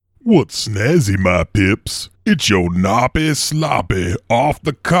What's snazzy, my pips? It's your nappy, sloppy,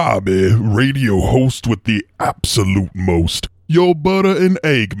 off-the-cobby radio host with the absolute most. Your butter and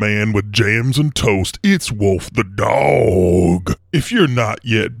egg man with jams and toast. It's Wolf the Dog. If you're not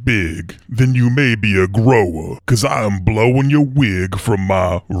yet big, then you may be a grower, 'cause I am blowing your wig from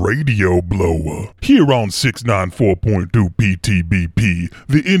my radio blower. Here on 694.2 PTBP,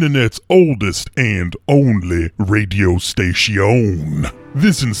 the internet's oldest and only radio station.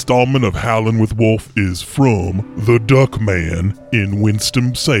 This installment of Howlin' with Wolf is from the Duckman in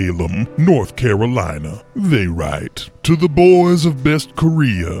Winston-Salem, North Carolina. They write, "To the boys of best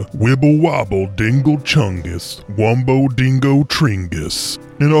Korea, Wibble Wobble Dingle Chungus, Wumbo Dingo Tringus,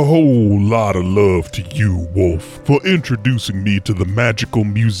 and a whole lot of love to you, Wolf, for introducing me to the magical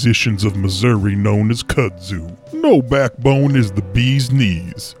musicians of Missouri known as kudzu. No backbone is the bee's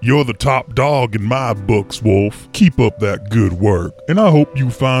knees. You're the top dog in my books, Wolf. Keep up that good work, and I hope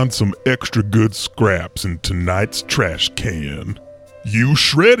you find some extra good scraps in tonight's trash can. You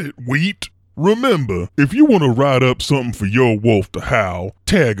shred it, Wheat. Remember, if you want to write up something for your Wolf to howl,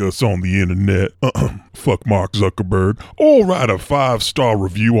 tag us on the internet, fuck Mark Zuckerberg, or write a 5-star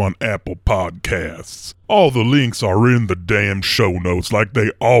review on Apple Podcasts. All the links are in the damn show notes like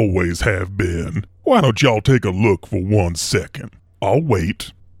they always have been. Why don't y'all take a look for 1 second? I'll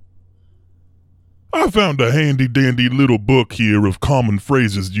wait. I found a handy-dandy little book here of common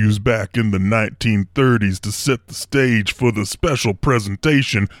phrases used back in the 1930s to set the stage for the special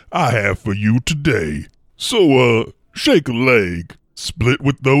presentation I have for you today. So, shake a leg, split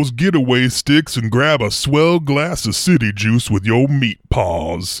with those getaway sticks, and grab a swell glass of city juice with your meat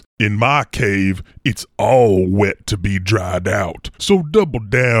paws. In my cave, it's all wet to be dried out, so double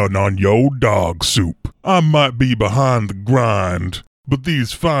down on your dog soup. I might be behind the grind, but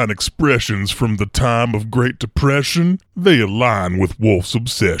these fine expressions from the time of Great Depression, they align with Wolf's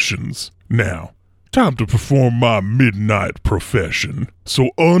obsessions. Now, time to perform my midnight profession. So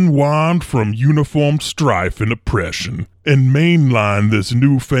unwind from uniform strife and oppression, and mainline this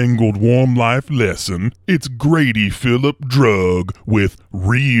newfangled warm life lesson. It's Grady Phillip Drug with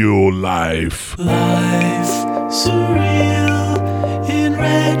Real Life. Life surreal, in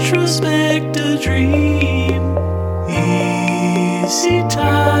retrospect a dream. Easy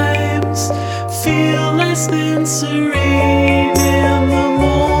times feel less than serene. In the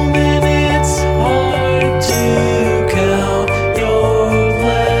moment it's hard to count your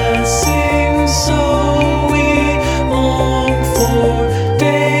blessings, so we long for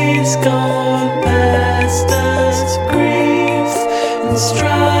days gone past us. Grief and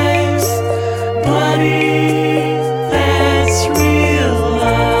strife, bloody, that's real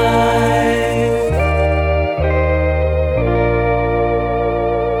life.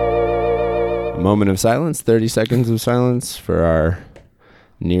 Moment of silence, 30 seconds of silence for our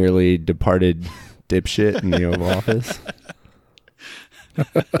nearly departed dipshit in the Oval Office.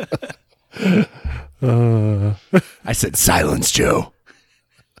 I said silence, Joe.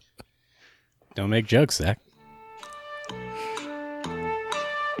 Don't make jokes, Zach.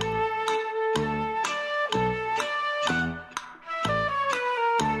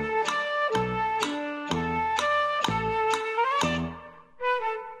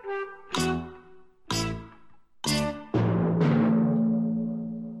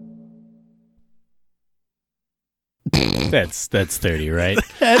 That's 30, right?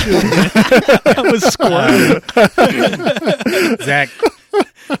 That was squirmy.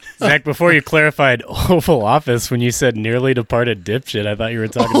 Zach, before you clarified Oval Office, when you said nearly departed dipshit, I thought you were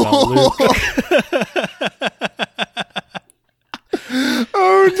talking about Luke.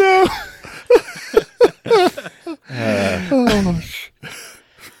 Oh no!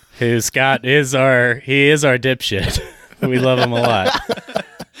 Who Scott is our dipshit. We love him a lot.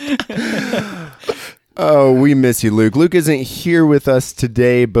 Oh, we miss you, Luke. Luke isn't here with us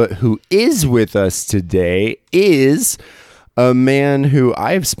today, but who is with us today is a man who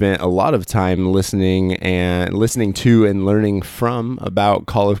I've spent a lot of time listening to and learning from about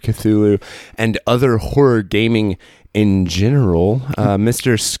Call of Cthulhu and other horror gaming in general,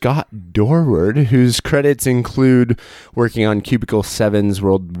 Mr. Scott Dorward, whose credits include working on Cubicle 7's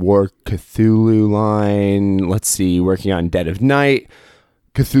World War Cthulhu line, working on Dead of Night,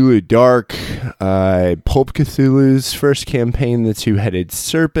 Cthulhu Dark, Pulp Cthulhu's first campaign, The Two-Headed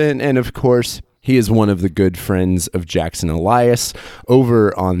Serpent, and of course, he is one of the good friends of Jackson Elias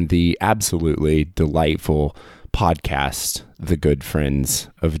over on the absolutely delightful podcast, The Good Friends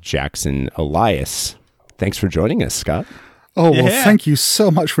of Jackson Elias. Thanks for joining us, Scott. Oh, well, thank you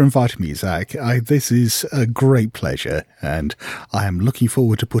so much for inviting me, Zach. This is a great pleasure, and I am looking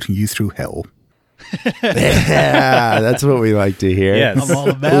forward to putting you through hell. Yeah, that's what we like to hear. Yes. I'm all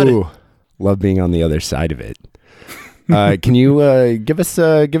about it. Love being on the other side of it. Can you give us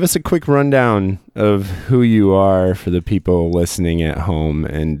a quick rundown of who you are for the people listening at home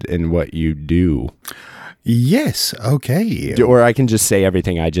and what you do? Yes, okay. Or I can just say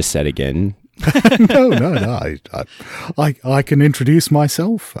everything I just said again. No. I can introduce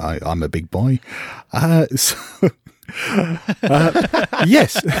myself. I'm a big boy.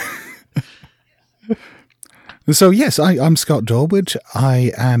 Yes. So yes, I'm Scott Dorward.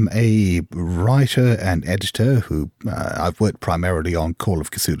 I am a writer and editor who I've worked primarily on Call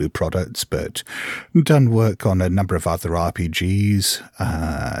of Cthulhu products, but done work on a number of other RPGs.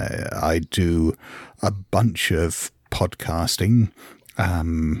 I do a bunch of podcasting,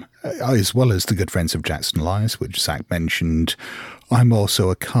 as well as the good friends of Jackson Lies, which Zach mentioned. I'm also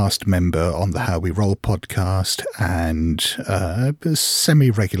a cast member on the How We Roll podcast and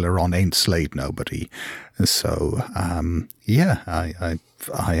semi-regular on Ain't Slayed Nobody. So, I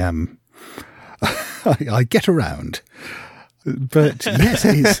am. I get around. But yes,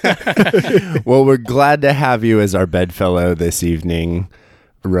 it's Well, we're glad to have you as our bedfellow this evening,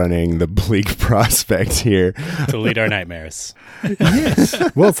 running the Bleak Prospect here. To lead our nightmares. yes.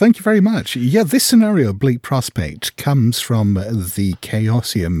 Well, thank you very much. Yeah, this scenario, Bleak Prospect, comes from the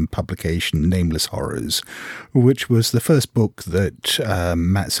Chaosium publication Nameless Horrors, which was the first book that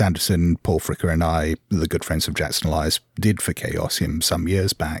Matt Sanderson, Paul Fricker, and I, the good friends of Jackson Lies, did for Chaosium some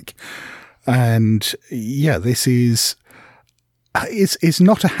years back. And yeah, this is... It's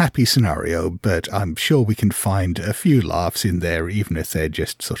not a happy scenario, but I'm sure we can find a few laughs in there, even if they're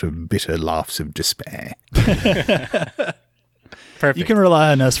just sort of bitter laughs of despair. Perfect. You can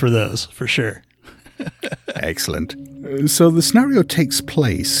rely on us for those, for sure. Excellent. So the scenario takes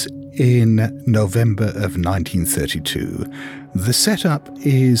place in November of 1932. The setup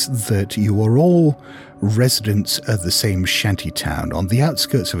is that you are all residents of the same shanty town on the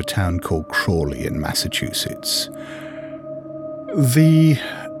outskirts of a town called Crawley in Massachusetts. The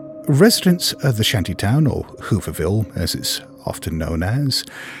residents of the shantytown, or Hooverville as it's often known as,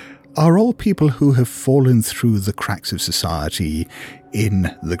 are all people who have fallen through the cracks of society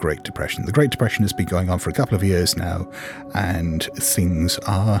in the Great Depression. The Great Depression has been going on for a couple of years now, and things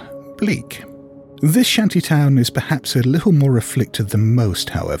are bleak. This shantytown is perhaps a little more afflicted than most,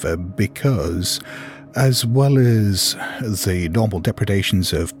 however, because as well as the normal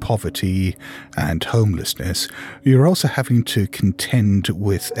depredations of poverty and homelessness, you're also having to contend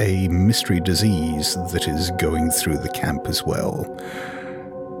with a mystery disease that is going through the camp as well.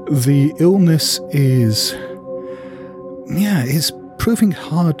 The illness is proving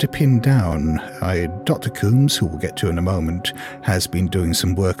hard to pin down. Dr. Coombs, who we'll get to in a moment, has been doing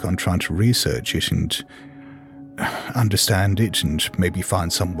some work on trying to research it and understand it and maybe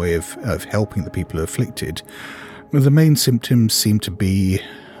find some way of helping the people afflicted. The main symptoms seem to be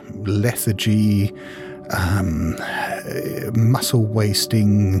lethargy, muscle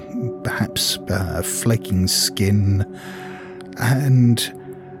wasting, perhaps flaking skin, and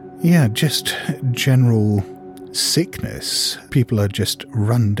just general sickness. People are just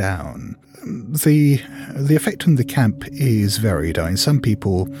run down. The effect on the camp is varied. I mean, some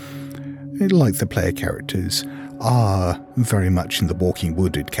people, like the player characters, are very much in the walking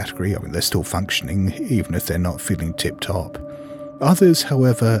wounded category. I mean, they're still functioning, even if they're not feeling tip-top. Others,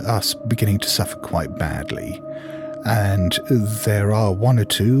 however, are beginning to suffer quite badly. And there are one or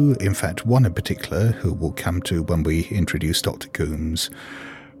two, in fact, one in particular, who we'll come to when we introduce Dr. Coombs,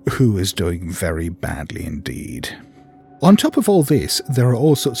 who is doing very badly indeed. On top of all this, there are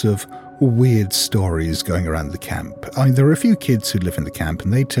all sorts of weird stories going around the camp. I mean, there are a few kids who live in the camp,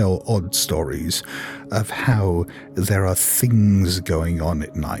 and they tell odd stories of how there are things going on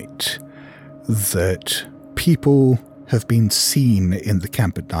at night, that people have been seen in the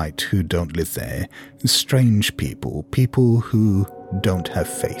camp at night who don't live there, strange people who don't have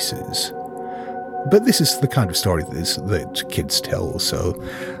faces. But this is the kind of story that kids tell, so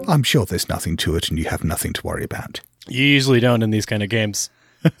I'm sure there's nothing to it and you have nothing to worry about. You usually don't in these kind of games.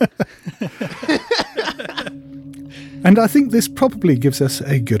 And I think this probably gives us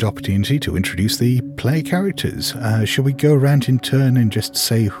a good opportunity to introduce the player characters. Shall we go around in turn and just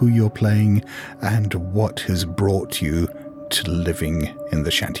say who you're playing and what has brought you to living in the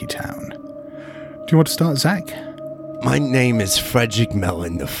shanty town? Do you want to start, Zach? My name is Frederick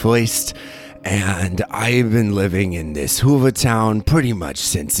Mellon the First, and I've been living in this Hoover town pretty much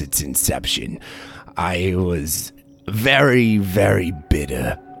since its inception. I was very, very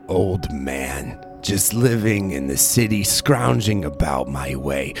bitter old man, just living in the city, scrounging about my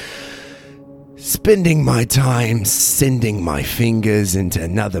way. spending my time sending my fingers into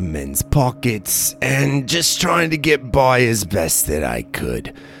another man's pockets and just trying to get by as best that I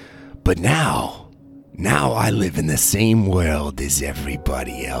could. But now I live in the same world as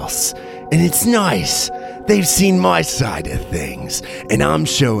everybody else, and it's nice. They've seen my side of things, and I'm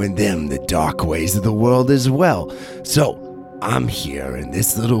showing them the dark ways of the world as well. So I'm here in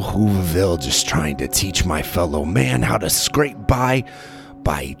this little Hooverville just trying to teach my fellow man how to scrape by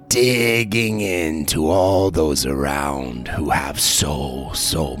digging into all those around who have so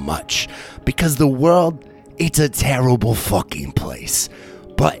much. Because the world, it's a terrible fucking place.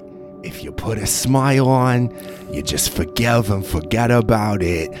 But if you put a smile on, you just forgive and forget about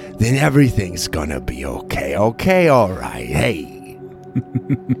it, then everything's gonna be okay. Okay, alright, hey.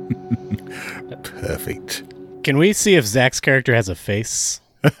 Perfect. Can we see if Zach's character has a face?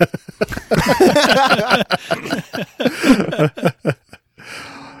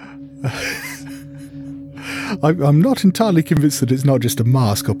 I'm not entirely convinced that it's not just a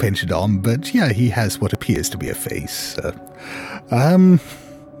mask or painted on, but yeah, he has what appears to be a face.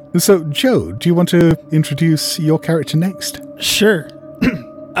 So, Joe, do you want to introduce your character next? Sure.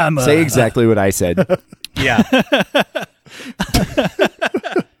 Say exactly what I said. Yeah.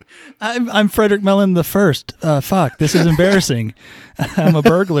 I'm Frederick Mellon the First. Fuck, this is embarrassing. I'm a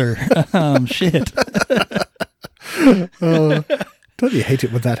burglar. Shit. Don't you hate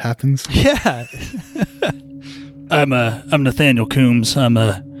it when that happens? Yeah. I'm Nathaniel Coombs. I'm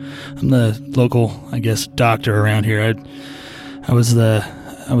the local, I guess, doctor around here. I was the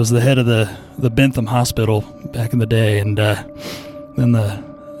head of the Bentham Hospital back in the day, and then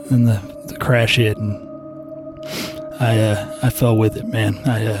the crash hit, and I fell with it, man.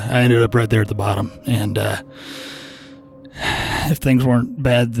 I ended up right there at the bottom, and if things weren't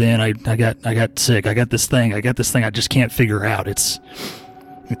bad then, I got sick. I got this thing I just can't figure out. It's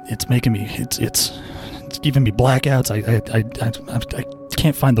making me it's giving me blackouts. I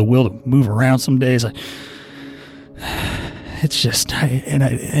can't find the will to move around some days. It's just, and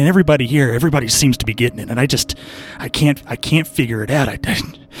everybody here, everybody seems to be getting it, and I can't figure it out.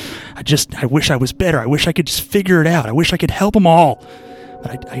 I wish I was better. I wish I could just figure it out. I wish I could help them all,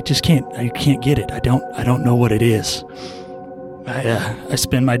 but I just can't. I can't get it. I don't know what it is. I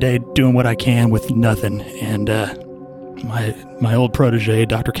spend my day doing what I can with nothing, and my old protege,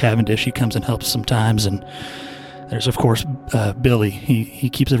 Dr. Cavendish, he comes and helps sometimes, and there's of course Billy. He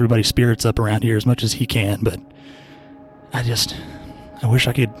keeps everybody's spirits up around here as much as he can, but I wish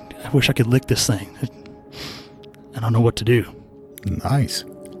I could lick this thing. I don't know what to do. Nice.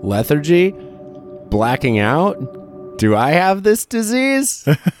 Lethargy? Blacking out? Do I have this disease?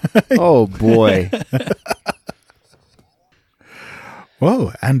 Oh boy.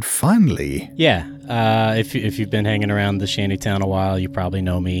 Whoa, and finally. Yeah, if you've been hanging around the shantytown a while, you probably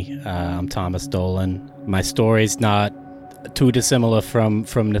know me. I'm Thomas Dolan. My story's not too dissimilar from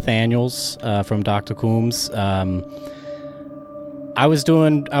Nathaniel's, from Dr. Coombs. I was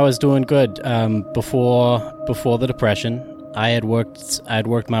doing good before the Depression. I had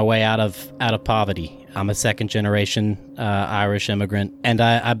worked my way out of poverty. I'm a second generation Irish immigrant, and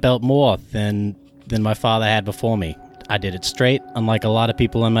I built more than my father had before me. I did it straight, unlike a lot of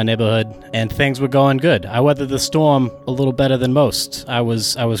people in my neighborhood, and things were going good. I weathered the storm a little better than most. I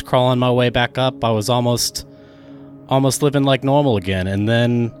was crawling my way back up. I was almost living like normal again, and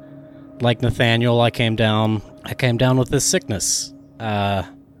then, like Nathaniel, I came down with this sickness. And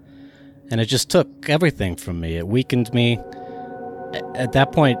it just took everything from me. It weakened me. At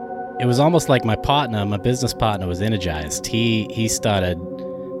that point, it was almost like my business partner was energized. He started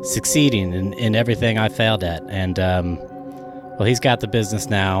succeeding in everything I failed at. And, well, he's got the business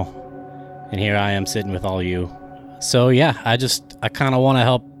now, and here I am sitting with all you. So, yeah, I kind of want to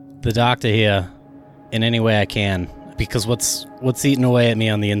help the doctor here in any way I can, because what's eating away at me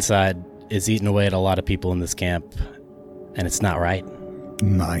on the inside is eating away at a lot of people in this camp, and it's not right.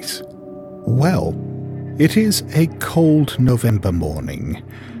 Nice. Well, it is a cold November morning.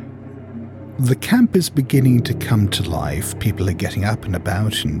 The camp is beginning to come to life. People are getting up and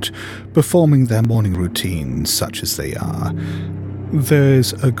about and performing their morning routines, such as they are.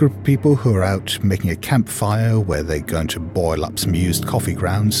 There's a group of people who are out making a campfire where they're going to boil up some used coffee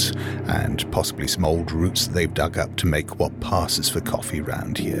grounds and possibly some old roots that they've dug up to make what passes for coffee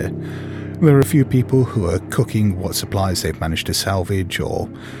round here. There are a few people who are cooking what supplies they've managed to salvage or,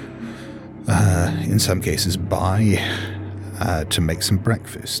 in some cases, buy to make some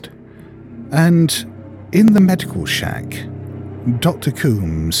breakfast. And in the medical shack, Dr.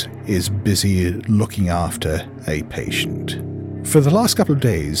 Coombs is busy looking after a patient. For the last couple of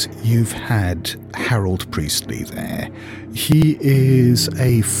days, you've had Harold Priestley there. He is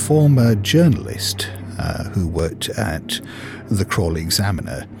a former journalist who worked at the Crawley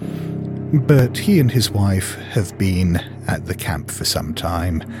Examiner. But he and his wife have been at the camp for some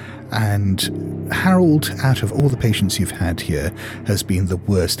time, and Harold, out of all the patients you've had here, has been the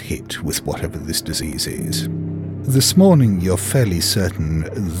worst hit with whatever this disease is. This morning, you're fairly certain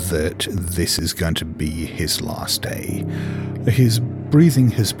that this is going to be his last day. His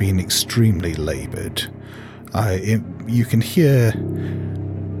breathing has been extremely laboured. You can hear,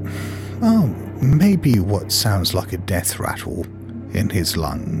 maybe what sounds like a death rattle in his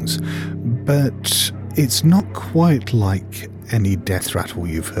lungs, but it's not quite like any death rattle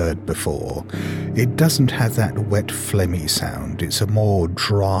you've heard before. It doesn't have that wet, phlegmy sound. It's a more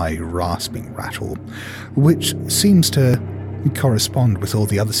dry, rasping rattle, which seems to correspond with all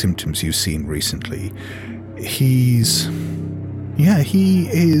the other symptoms you've seen recently. He is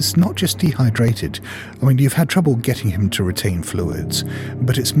not just dehydrated. I mean, you've had trouble getting him to retain fluids,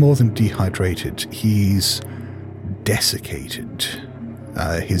 but it's more than dehydrated. He's desiccated.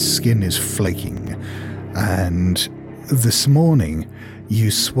 His skin is flaking, and this morning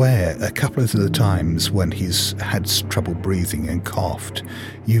you swear a couple of the times when he's had trouble breathing and coughed,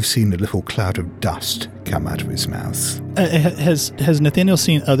 you've seen a little cloud of dust come out of his mouth. Has Nathaniel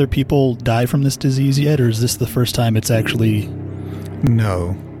seen other people die from this disease yet, or is this the first time it's actually...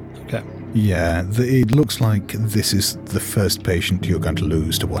 No. Okay. Yeah, it looks like this is the first patient you're going to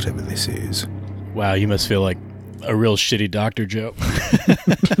lose to whatever this is. Wow, you must feel like a real shitty doctor, Joe.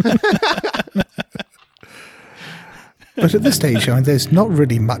 But at this stage, I mean, there's not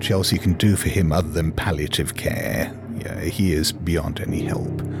really much else you can do for him other than palliative care. Yeah, he is beyond any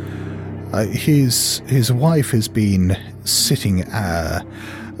help. His wife has been sitting...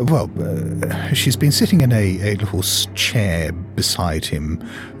 she's been sitting in a little chair beside him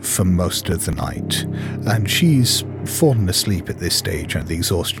for most of the night, and she's fallen asleep at this stage, and the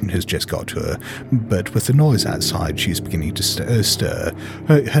exhaustion has just got to her. But with the noise outside, she's beginning to stir.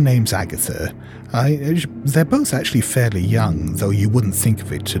 Her name's Agatha. They're both actually fairly young, though you wouldn't think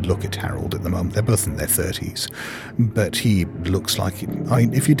of it to look at Harold at the moment. They're both in their 30s. But he looks like...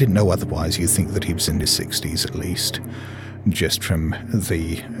 if you didn't know otherwise, you'd think that he was in his 60s at least, just from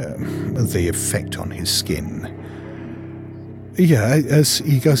the effect on his skin. Yeah, as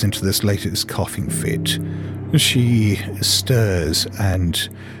he goes into this latest coughing fit, she stirs and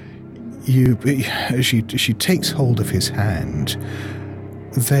she takes hold of his hand.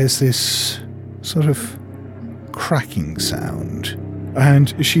 There's this sort of cracking sound,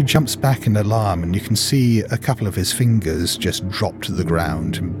 and she jumps back in alarm, and you can see a couple of his fingers just drop to the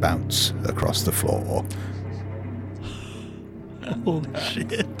ground and bounce across the floor. Holy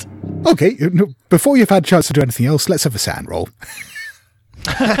shit. Okay, before you've had a chance to do anything else, let's have a SAN roll.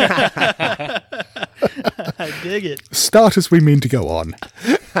 I dig it. Start as we mean to go on.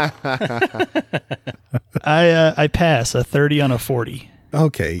 I pass a 30 on a 40.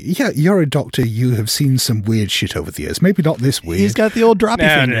 Okay, yeah, you're a doctor. You have seen some weird shit over the years. Maybe not this weird. He's got the old droppy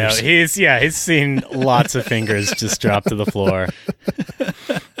fingers. No, he's seen lots of fingers just drop to the floor.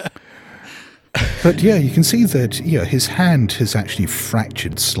 But yeah, you can see that his hand has actually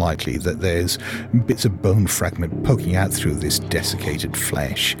fractured slightly, that there's bits of bone fragment poking out through this desiccated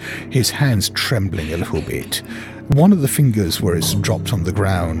flesh. His hand's trembling a little bit. One of the fingers where it's dropped on the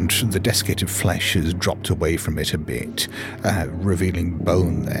ground, the desiccated flesh has dropped away from it a bit, revealing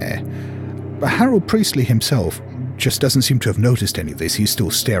bone there. But Harold Priestley himself just doesn't seem to have noticed any of this. He's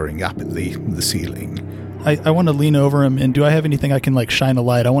still staring up at the ceiling. I want to lean over him, and do I have anything I can shine a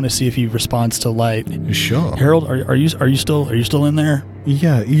light? I want to see if he responds to light. Sure. Harold, are you still in there?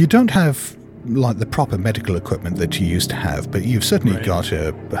 Yeah, you don't have the proper medical equipment that you used to have, but you've certainly got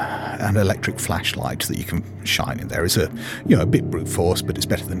an electric flashlight that you can shine in there. It's a bit brute force, but it's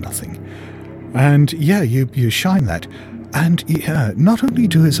better than nothing. And yeah, you shine that. And not only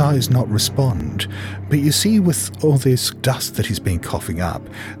do his eyes not respond, but you see with all this dust that he's been coughing up,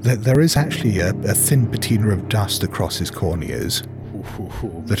 that there is actually a thin patina of dust across his corneas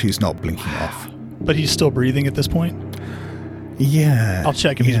that he's not blinking off. But he's still breathing at this point? Yeah. I'll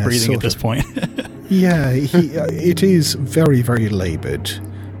check if he's breathing at this point. Yeah, it is very, very laboured,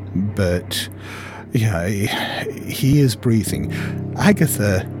 but yeah, he is breathing.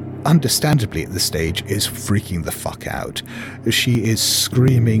 Agatha, understandably at this stage, is freaking the fuck out. She is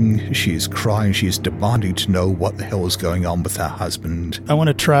screaming, she's crying, she's demanding to know what the hell is going on with her husband. I want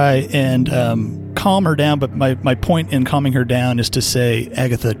to try and calm her down, but my point in calming her down is to say,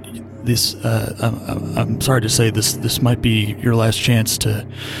 Agatha, this I'm sorry to say this might be your last chance to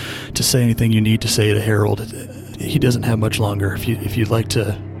say anything you need to say to Harold. he doesn't have much longer. If you'd like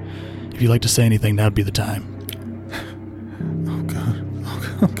to say anything, that'd be the time. Oh God.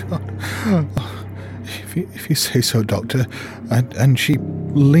 If you say so, Doctor. And she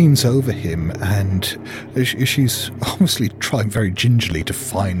leans over him, and she's obviously trying very gingerly to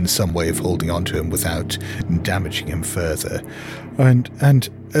find some way of holding on to him without damaging him further. And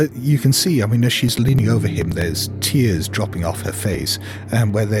you can see, I mean, as she's leaning over him, there's tears dropping off her face,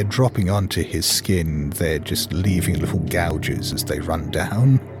 and where they're dropping onto his skin, they're just leaving little gouges as they run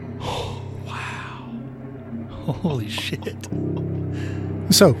down. Wow. Holy shit.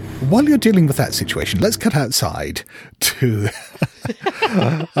 So, while you're dealing with that situation, let's cut outside to...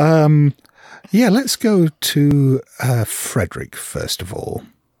 let's go to Frederick, first of all.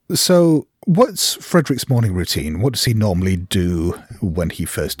 So, what's Frederick's morning routine? What does he normally do when he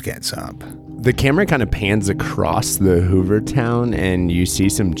first gets up? The camera kind of pans across the Hoover town, and you see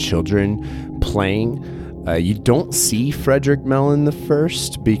some children playing. You don't see Frederick Mellon the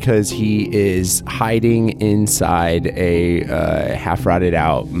first because he is hiding inside a half-rotted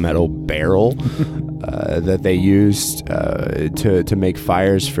out metal barrel that they used to make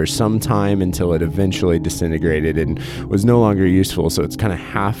fires for some time until it eventually disintegrated and was no longer useful. So it's kind of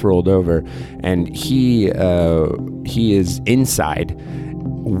half rolled over, and he is inside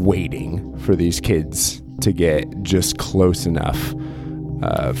waiting for these kids to get just close enough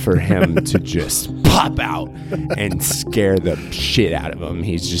for him to just pop out and scare the shit out of him.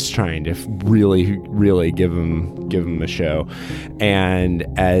 He's just trying to really, really give him a show. And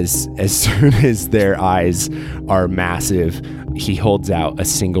as soon as their eyes are massive, he holds out a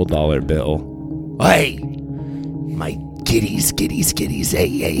 $1 bill. Hey, my kiddies,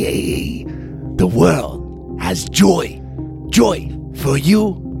 hey. The world has joy. Joy for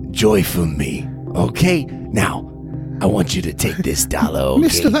you, joy for me. Okay? Now, I want you to take this $1, okay?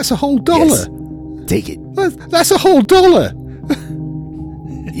 Mister, that's a whole $1. Yes. Take it. That's a whole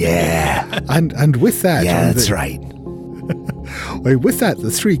 $1. Yeah. And with that... Yeah, that's right. With that, the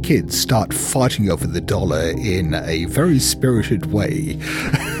three kids start fighting over the $1 in a very spirited way.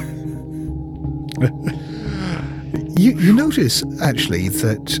 You notice, actually,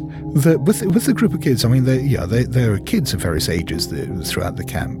 that with the group of kids, I mean, there are kids of various ages throughout the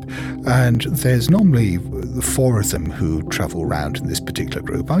camp, and there's normally 4 of them who travel around in this particular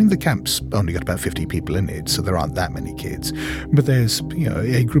group. I mean, the camp's only got about 50 people in it, so there aren't that many kids. But there's,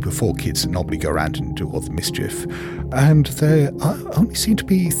 a group of 4 kids that normally go around and do all the mischief, and there only seem to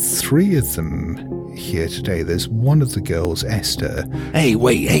be 3 of them here today. There's one of the girls, Esther. Hey,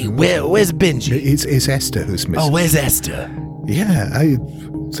 wait, where's Benji? It's Esther who's missing. Oh, where's Esther? Yeah,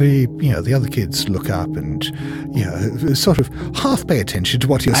 the other kids look up and, sort of half pay attention to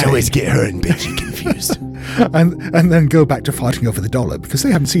what you're saying. I always get her and Benji confused. and then go back to fighting over the $1 because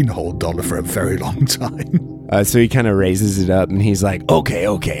they haven't seen a whole $1 for a very long time. So he kind of raises it up and he's like,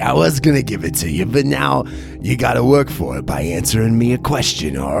 Okay, I was gonna give it to you, but now you gotta work for it by answering me a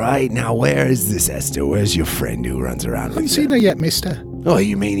question, alright? Now, where is this Esther? Where's your friend who runs around Haven't with seen her yet, mister. Oh,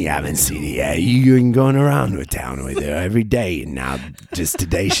 you mean you haven't seen it yet? You've been going around with town with her every day, and now just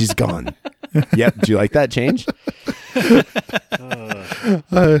today she's gone. Yep, do you like that change? One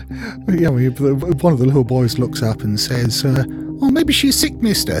of the little boys looks up and says, maybe she's sick,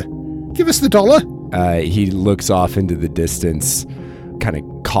 mister. Give us the $1. He looks off into the distance, kind of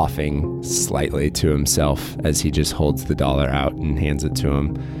coughing slightly to himself as he just holds the $1 out and hands it to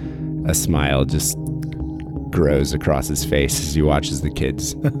him. A smile just grows across his face as he watches the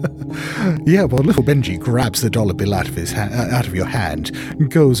kids. Yeah, well, little Benji grabs the $1 bill out of your hand and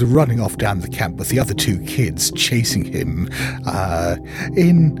goes running off down the camp with the other 2 kids chasing him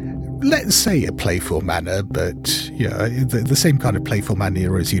in, let's say, a playful manner, but the same kind of playful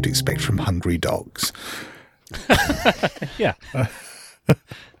manner as you'd expect from hungry dogs. Yeah.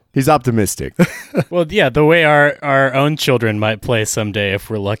 He's optimistic. Well, yeah, the way our own children might play someday if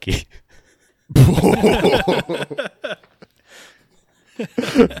we're lucky.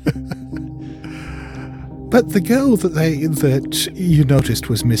 But the girl that you noticed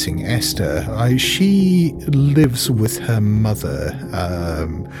was missing, Esther, she lives with her mother,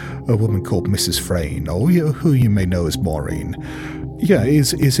 a woman called Mrs. Frayne, or who you may know as Maureen. Yeah,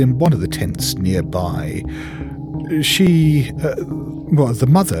 is in one of the tents nearby. She, Well, the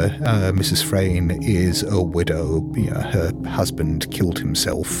mother, Mrs. Frayne, is a widow. Her husband killed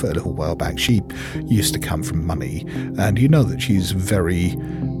himself a little while back. She used to come from money, and you know that she's very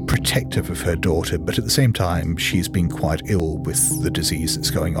protective of her daughter, but at the same time, she's been quite ill with the disease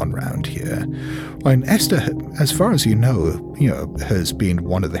that's going on around here. And Esther, as far as you know, has been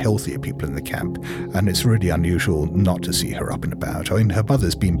one of the healthier people in the camp, and it's really unusual not to see her up and about. I mean, her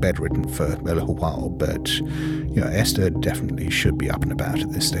mother's been bedridden for a little while, but Esther definitely should be up and about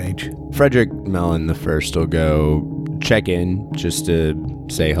at this stage. Frederick Mellon the First will go check in just to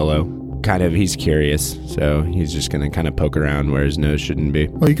say hello. Kind of, he's curious, so he's just going to kind of poke around where his nose shouldn't be.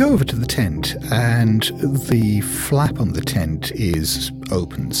 Well, you go over to the tent, and the flap on the tent is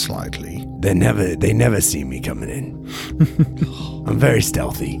open slightly. They never see me coming in. I'm very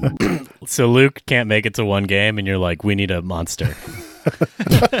stealthy. So Luke can't make it to one game, and you're like, we need a monster.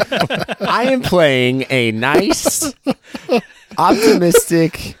 I am playing a nice,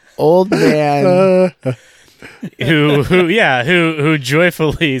 optimistic old man who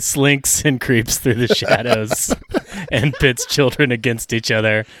joyfully slinks and creeps through the shadows and pits children against each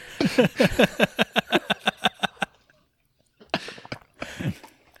other.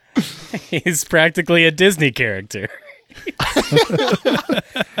 He's practically a Disney character.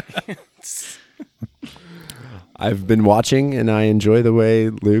 I've been watching, and I enjoy the way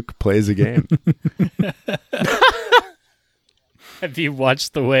Luke plays a game. Have you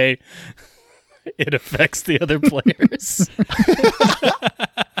watched the way it affects the other players?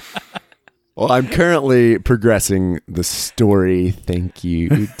 Well, I'm currently progressing the story. Thank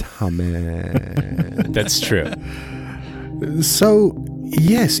you, Thomas. That's true. So,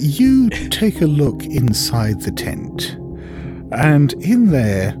 yes, you take a look inside the tent, and in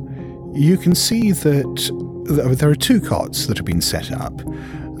there you can see that there are two cots that have been set up.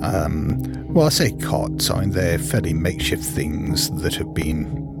 Well, I say cots, I mean they're fairly makeshift things that have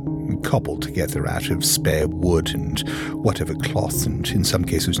been cobbled together out of spare wood and whatever cloth, and in some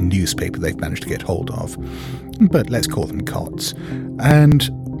cases newspaper they've managed to get hold of. But let's call them cots. And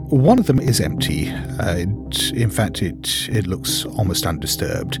one of them is empty. In fact, it looks almost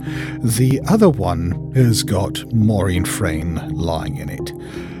undisturbed. The other one has got Maureen Frayne lying in it.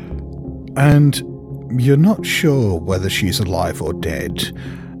 And you're not sure whether she's alive or dead.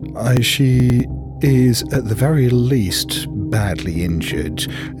 She is, at the very least, badly injured.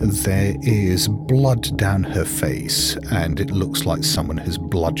 There is blood down her face, and it looks like someone has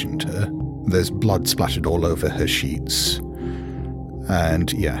bludgeoned her. There's blood splattered all over her sheets.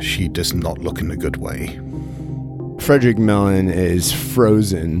 And yeah, she does not look in a good way. Frederick Mellon is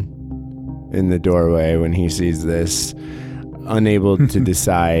frozen in the doorway when he sees this, unable to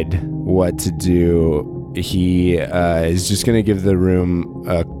decide what to do. He is just going to give the room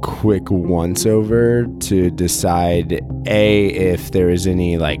a quick once-over to decide, A, if there is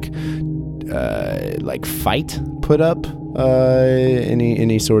any, fight put up,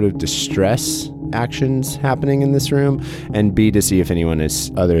 any sort of distress actions happening in this room, and B, to see if anyone is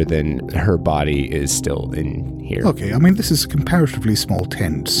other than her body is still in here. Okay, I mean, this is a comparatively small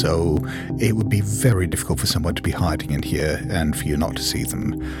tent, so it would be very difficult for someone to be hiding in here and for you not to see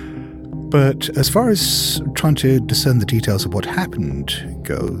them. But as far as trying to discern the details of what happened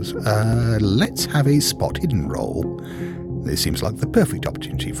goes, let's have a spot hidden roll. This seems like the perfect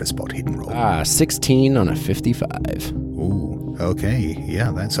opportunity for a spot hidden roll. 16 on a 55. Ooh, okay.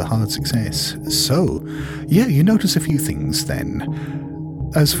 Yeah, that's a hard success. So, yeah, you notice a few things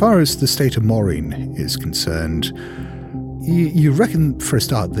then. As far as the state of Maureen is concerned, you reckon for a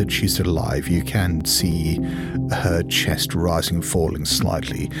start that she's still alive. You can see her chest rising and falling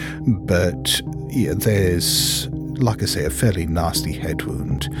slightly, but yeah, there's, like I say, a fairly nasty head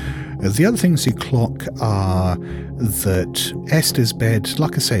wound. The other things you clock are that Esther's bed,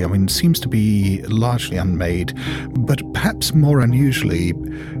 like I say, I mean, seems to be largely unmade, but perhaps more unusually,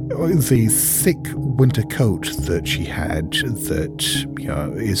 the thick winter coat that she had that,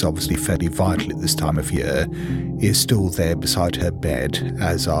 is obviously fairly vital at this time of year, is still there beside her bed,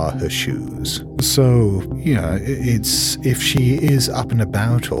 as are her shoes. So, it's, if she is up and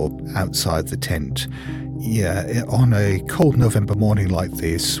about or outside the tent, yeah, on a cold November morning like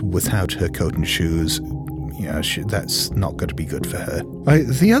this, without her coat and shoes, that's not going to be good for her.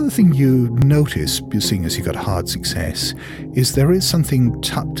 The other thing you notice, seeing as you got hard success, is there is something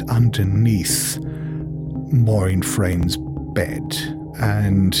tucked underneath Maureen Frayne's bed.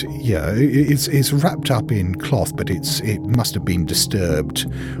 And yeah, it's wrapped up in cloth, but it must have been disturbed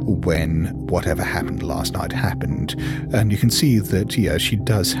when whatever happened last night happened. And you can see that, yeah, she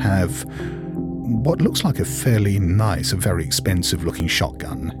does have what looks like a fairly nice, a very expensive looking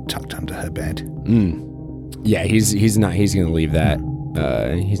shotgun tucked under her bed. Yeah, he's going to leave that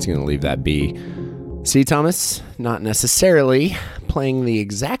He's going to leave that be. See, Thomas, not necessarily playing the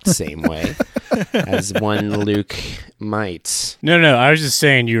exact same way as one Luke might. No, I was just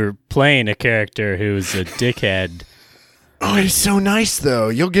saying you were playing a character who's a dickhead. Oh, he's so nice, though.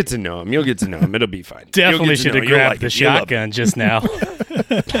 You'll get to know him. It'll be fine. Definitely should have grabbed the shotgun just now.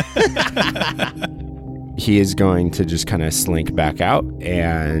 He is going to just kind of slink back out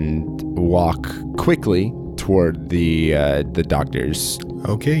and walk quickly toward the doctor's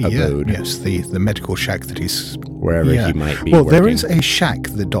abode. Yes, the medical shack that he's... Wherever he might be Well, working. there is a shack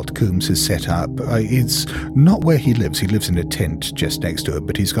that Dr. Coombs has set up. It's not where he lives. He lives in a tent just next to it,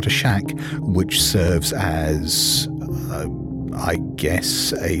 but he's got a shack which serves as... I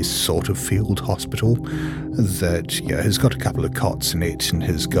guess a sort of field hospital that has got a couple of cots in it and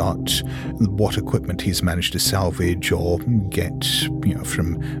has got what equipment he's managed to salvage or get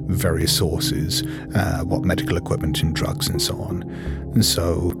from various sources, what medical equipment and drugs and so on. And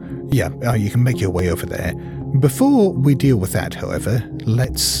so, you can make your way over there. Before we deal with that, however,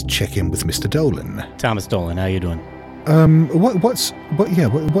 let's check in with Mr. Dolan. Thomas Dolan, how you doing? What's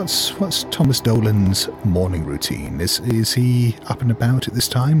Thomas Dolan's morning routine? Is he up and about at this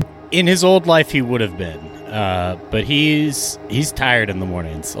time? In his old life, he would have been, but he's tired in the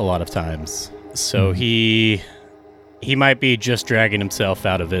mornings a lot of times. So he might be just dragging himself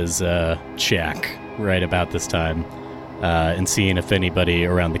out of his shack right about this time, and seeing if anybody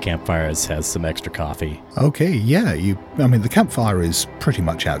around the campfires has some extra coffee. Okay, yeah. The campfire is pretty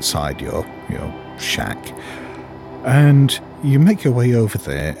much outside your shack. And you make your way over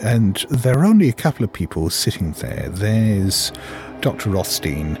there, and there are only a couple of people sitting there. There's Dr.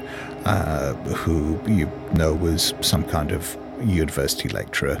 Rothstein, who was some kind of university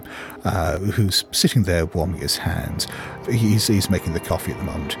lecturer, who's sitting there warming his hands. He's making the coffee at the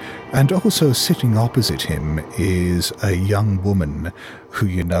moment. And also sitting opposite him is a young woman who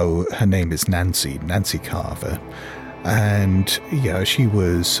her name is Nancy Carver. And,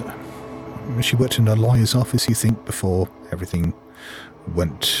 she worked in a lawyer's office, you think, before everything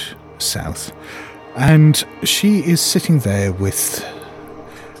went south. And she is sitting there with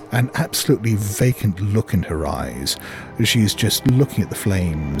an absolutely vacant look in her eyes. She's just looking at the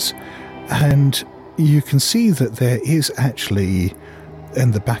flames. And you can see that there is actually,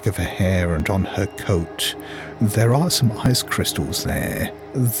 in the back of her hair and on her coat, there are some ice crystals there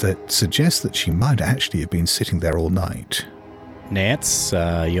that suggest that she might actually have been sitting there all night. Nance,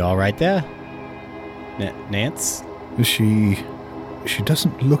 you all right there? Nance? She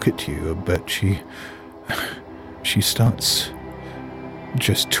doesn't look at you, but she starts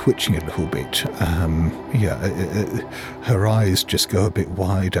just twitching a little bit. Her eyes just go a bit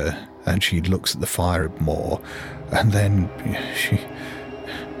wider, and she looks at the fire more, and then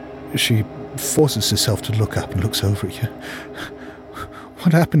she forces herself to look up and looks over at you.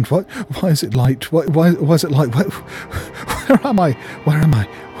 What happened? Why is it light? Why is it light? Where am I? Where am I?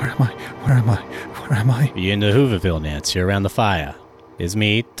 Where am I? Where am I? Where am I? You're in the Hooverville, Nance. You're around the fire. There's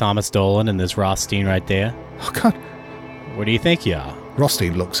me, Thomas Dolan, and there's Rothstein right there. Oh, God. Where do you think you are?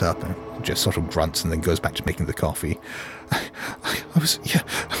 Rothstein looks up and just sort of grunts and then goes back to making the coffee. I was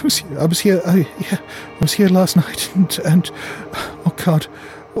here last night and oh, God.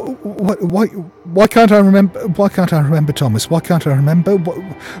 Why can't I remember? Why can't I remember, Thomas? Why can't I remember?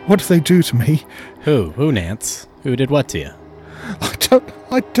 What did they do to me? Who, Nance? Who did what to you?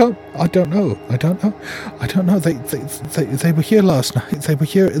 I don't know. They were here last night. They were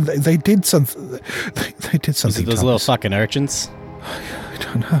here. They did something. They did something. Is it those little fucking urchins? I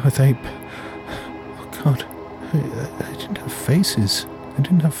don't know. Oh, God. They didn't have faces.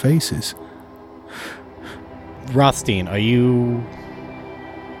 Rothstein, are you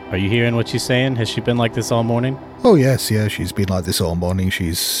hearing what she's saying? Has she been like this all morning? Oh, yes, yeah, she's been like this all morning.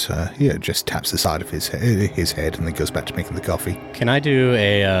 She's, just taps the side of his head and then goes back to making the coffee. Can I do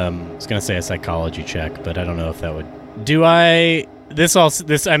I was going to say a psychology check, but I don't know if that would...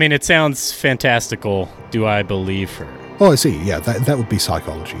 it sounds fantastical. Do I believe her? Oh, I see, yeah, that would be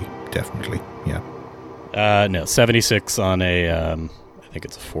psychology, definitely, yeah. No, 76 on I think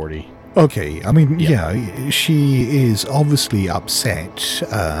it's a 40. Okay, yeah, she is obviously upset.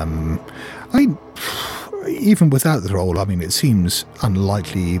 Even without the role, it seems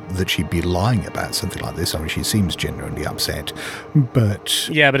unlikely that she'd be lying about something like this. She seems genuinely upset, but...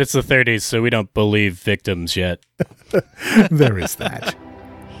 Yeah, but it's the 30s, so we don't believe victims yet. There is that.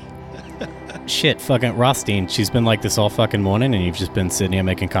 Shit, fucking Rothstein, she's been like this all fucking morning and you've just been sitting here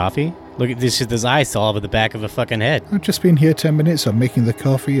making coffee? Look at this, there's ice all over the back of her fucking head. I've just been here 10 minutes. I'm making the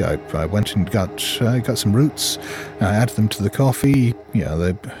coffee. I went and got some roots. I added them to the coffee. Yeah,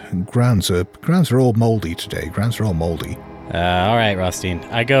 the grounds are all moldy today. Grounds are all moldy. All right, Rothstein.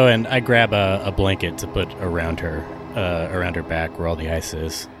 I go and I grab a blanket to put around her back where all the ice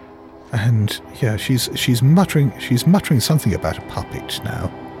is. And yeah, she's muttering something about a puppet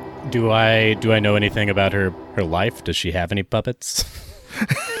now. Do I know anything about her life? Does she have any puppets?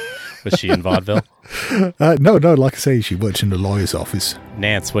 Was she in vaudeville? No. Like I say, she worked in the lawyer's office.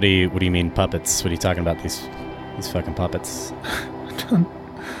 Nance, what do you mean puppets? What are you talking about? These fucking puppets?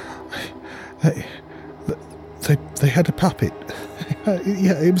 They had a puppet.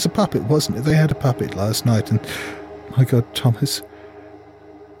 Yeah, it was a puppet, wasn't it? They had a puppet last night, and my God, Thomas,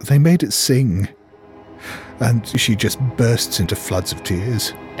 they made it sing. And she just bursts into floods of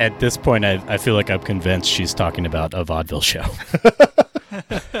tears. At this point, I feel like I'm convinced she's talking about a vaudeville show.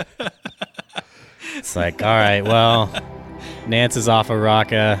 It's like, all right, well, Nance is off of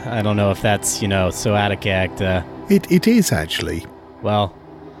Rocca. I don't know if that's, so out of character. It is, actually. Well,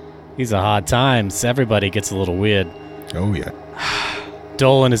 these are hard times. Everybody gets a little weird. Oh, yeah.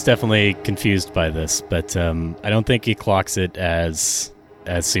 Dolan is definitely confused by this, but I don't think he clocks it as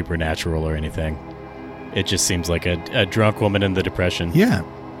supernatural or anything. It just seems like a drunk woman in the Depression. Yeah,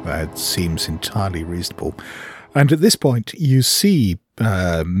 that seems entirely reasonable. And at this point, you see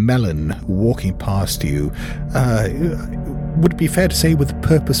Melon walking past you. Would it be fair to say with a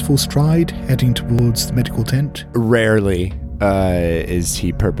purposeful stride, heading towards the medical tent? Rarely is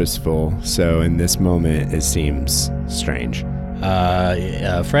he purposeful, so in this moment, it seems strange.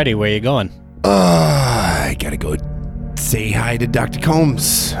 Freddie, where you going? I gotta go say hi to Dr.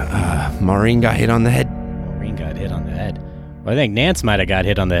 Combs. Maureen got hit on the head. Maureen got hit on the head. Well, I think Nance might have got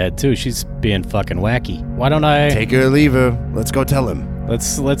hit on the head too. She's being fucking wacky. Why don't I take her or leave her? Let's go tell him.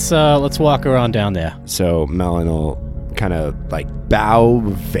 Let's walk around down there. So Melon will kind of like bow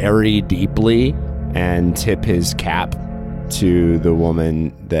very deeply and tip his cap to the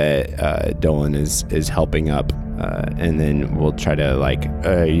woman that Dolan is helping up, and then we'll try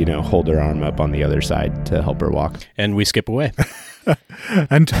to hold her arm up on the other side to help her walk. And we skip away.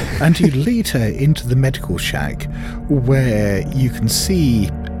 and you lead her into the medical shack, where you can see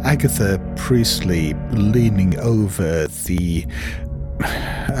Agatha Priestley leaning over the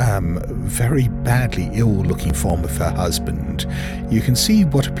very badly ill-looking form of her husband. You can see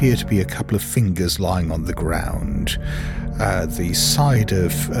what appear to be a couple of fingers lying on the ground. The side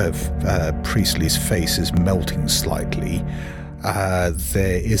of Priestley's face is melting slightly.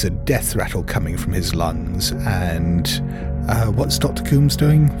 There is a death rattle coming from his lungs, and what's Dr. Coombs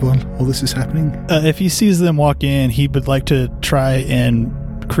doing while all this is happening? If he sees them walk in, he would like to try and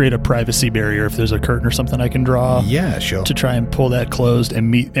create a privacy barrier. If there's a curtain or something I can draw, yeah, sure, to try and pull that closed and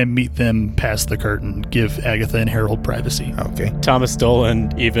meet them past the curtain. Give Agatha and Harold privacy. Okay. Thomas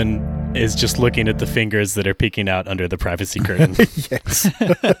Dolan even is just looking at the fingers that are peeking out under the privacy curtain. Yes.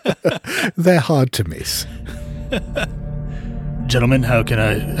 They're hard to miss. Gentlemen, how can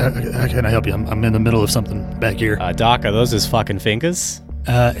I help you? I'm in the middle of something back here. Doc, are those his fucking fingers?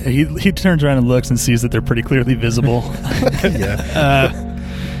 He turns around and looks and sees that they're pretty clearly visible. Yeah.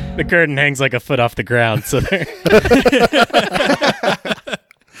 The curtain hangs like a foot off the ground, so they're...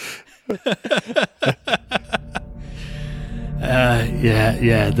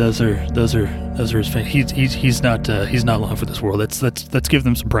 Yeah. Those are his fingers. He's not long for this world. Let's give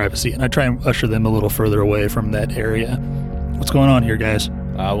them some privacy, and I try and usher them a little further away from that area. What's going on here, guys?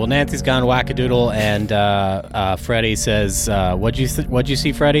 Well, Nancy's gone wackadoodle, and Freddie says, "What'd you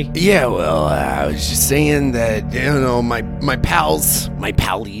see, Freddie?" Yeah, well, I was just saying that my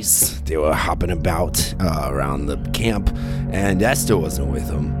pallies, they were hopping about around the camp, and Esther wasn't with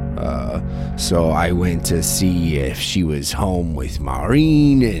them. So I went to see if she was home with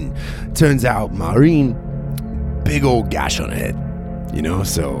Maureen, and turns out Maureen, big old gash on her head,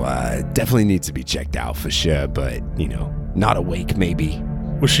 so definitely needs to be checked out for sure, but, not awake maybe.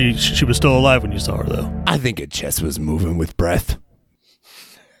 Was she was still alive when you saw her, though? I think her chest was moving with breath.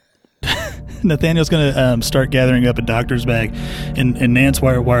 Nathaniel's going to start gathering up a doctor's bag. And Nance,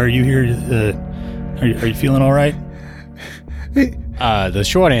 why are you here? Are you feeling all right? The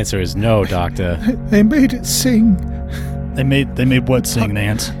short answer is no, Doctor. They made it sing. They made what sing,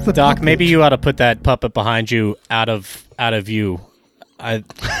 Nance? Doc, puppet. maybe you ought to put that puppet behind you out of view.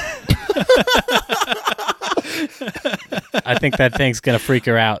 I think that thing's gonna freak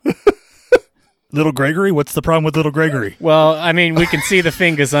her out. Little Gregory? What's the problem with little Gregory? Well, I mean, we can see the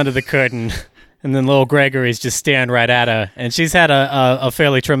fingers under the curtain, and then little Gregory's just staring right at her, and she's had a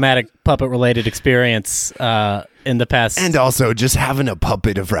fairly traumatic puppet-related experience in the past. And also, just having a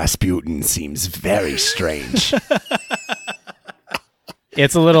puppet of Rasputin seems very strange.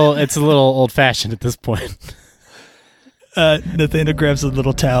 It's a little old-fashioned at this point. Nathaniel grabs a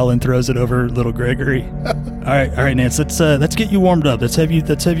little towel and throws it over little Gregory. All right, Nance. Let's get you warmed up. Let's have you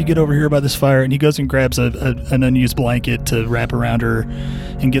get over here by this fire. And he goes and grabs an unused blanket to wrap around her,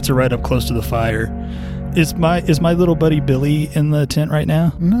 and gets her right up close to the fire. Is my little buddy Billy in the tent right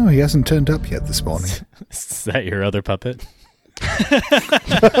now? No, he hasn't turned up yet this morning. Is that your other puppet?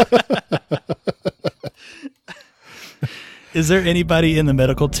 Is there anybody in the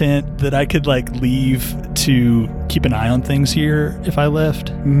medical tent that I could leave to keep an eye on things here if I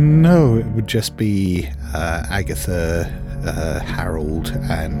left? No, it would just be Agatha, Harold,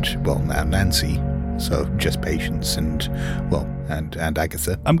 and, well, now Nancy. So just Patience and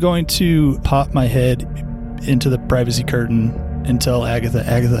Agatha. I'm going to pop my head into the privacy curtain and tell Agatha,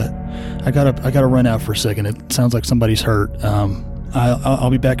 I gotta run out for a second. It sounds like somebody's hurt. I'll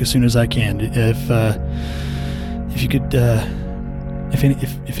be back as soon as I can. If you could,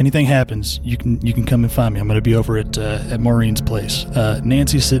 if anything happens, you can come and find me. I'm going to be over at Maureen's place.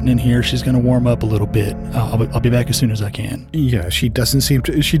 Nancy's sitting in here. She's going to warm up a little bit. I'll be back as soon as I can. Yeah, she doesn't seem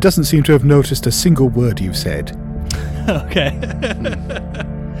to have noticed a single word you've said. Okay.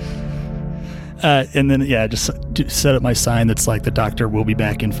 And then just set up my sign that's like the doctor will be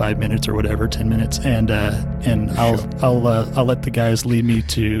back in 5 minutes or whatever, 10 minutes, and I'll let the guys lead me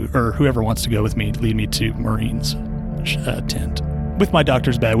to, or whoever wants to go with me, lead me to Maureen's tent with my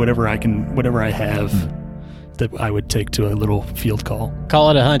doctor's bag, whatever I have that I would take to a little field call. Call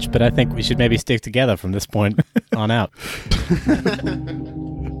it a hunch, but I think we should maybe stick together from this point on out.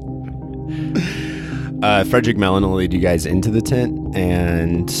 Frederick Mellon will lead you guys into the tent,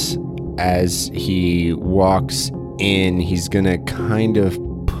 and as he walks in, he's gonna kind of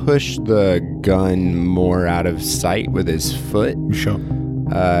push the gun more out of sight with his foot. Sure.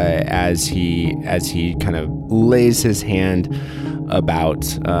 As he kind of lays his hand about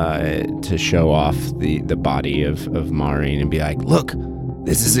to show off the body of Maureen and be like, "Look,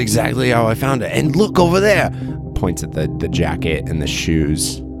 this is exactly how I found it. And look over there." Points at the jacket and the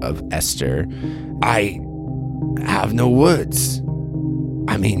shoes of Esther. I have no words.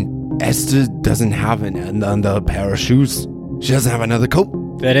 I mean, Esther doesn't have another pair of shoes. She doesn't have another coat.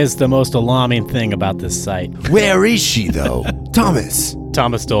 That is the most alarming thing about this site. Where is she, though? Thomas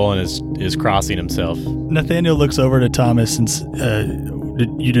Dolan is crossing himself. Nathaniel looks over to Thomas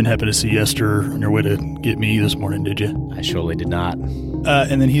and you didn't happen to see Esther on your way to get me this morning, did you? I surely did not.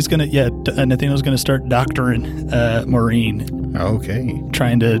 And then he's Nathaniel's gonna start doctoring Maureen. Okay.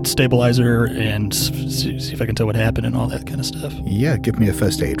 Trying to stabilize her and see if I can tell what happened and all that kind of stuff. Yeah, give me a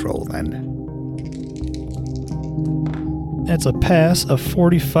first aid roll then. That's a pass of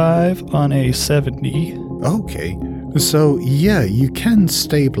 45 on a 70. Okay. So, yeah, you can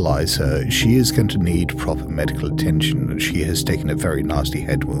stabilize her. She is going to need proper medical attention. She has taken a very nasty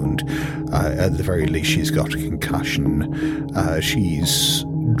head wound. At the very least, she's got a concussion. She's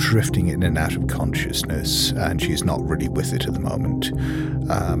drifting in and out of consciousness, and she's not really with it at the moment.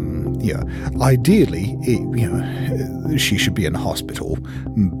 Ideally, she should be in a hospital,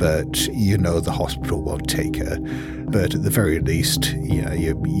 but the hospital won't take her. But at the very least,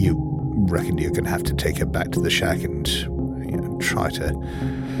 you reckon you're going to have to take her back to the shack and try to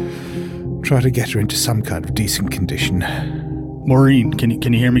get her into some kind of decent condition. Maureen, can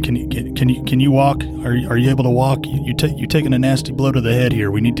you hear me? Can you walk? Are you able to walk? You're taking a nasty blow to the head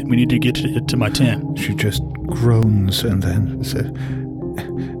here. We need to get to my tent. She just groans and then says,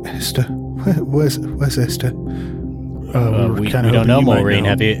 "Esther, where's Esther?" We don't know Maureen.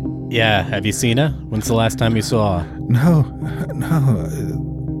 Have you seen her? When's the last time you saw her? No,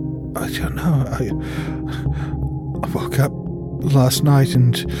 I don't know. I woke up last night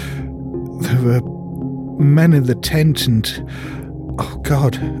and there were men in the tent and, oh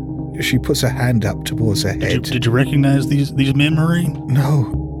God, she puts her hand up towards her head. Did you recognize these men, Maureen?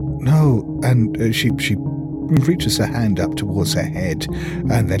 No, and she reaches her hand up towards her head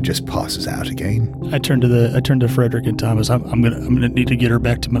and then just passes out again. I turn to Frederick and Thomas. I'm gonna need to get her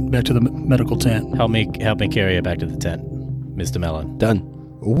back to the medical tent. Help me carry her back to the tent, Mr. Mellon. Done.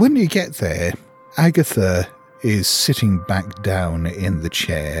 When you get there, Agatha is sitting back down in the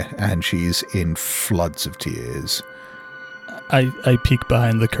chair and she's in floods of tears. I peek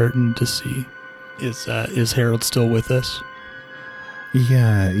behind the curtain to see is Harold still with us?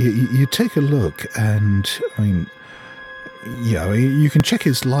 Yeah, you take a look and, I mean, you can check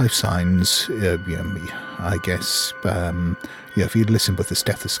his life signs, I guess. If you listen with the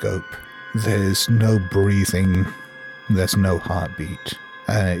stethoscope, there's no breathing, there's no heartbeat.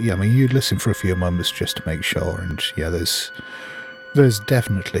 You listen for a few moments just to make sure, and there's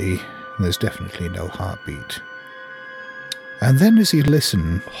definitely no heartbeat. And then as you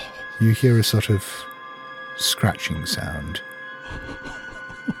listen, you hear a sort of scratching sound.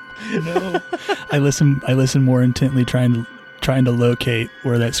 No. I listen more intently, trying to locate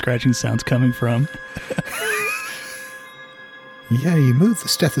where that scratching sound's coming from. Yeah, you move the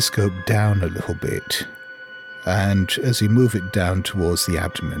stethoscope down a little bit, and as you move it down towards the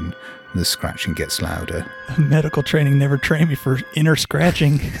abdomen, the scratching gets louder. Medical training never trained me for inner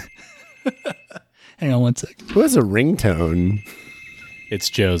scratching. Hang on one sec. Who has a ringtone? It's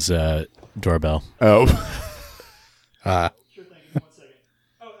Joe's doorbell. Oh. Sure thing. Give me 1 second.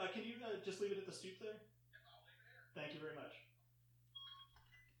 Oh, can you just leave it at the stoop there? Thank you very much.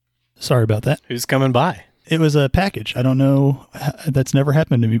 Sorry about that. Who's coming by? It was a package. I don't know. That's never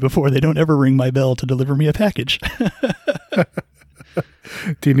happened to me before. They don't ever ring my bell to deliver me a package.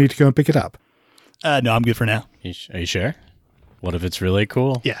 Do you need to go and pick it up? No, I'm good for now. Are you sure? What if it's really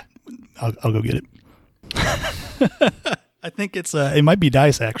cool? Yeah, I'll go get it. I think it might be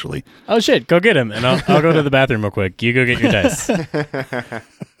dice, actually. Oh, shit. Go get him, and I'll go to the bathroom real quick. You go get your dice. All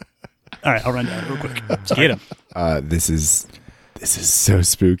right, I'll run down real quick. Get him. This is so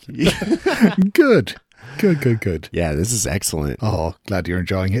spooky. Good. Yeah, this is excellent. Oh, glad you're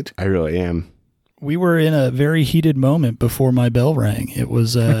enjoying it. I really am. We were in a very heated moment before my bell rang. It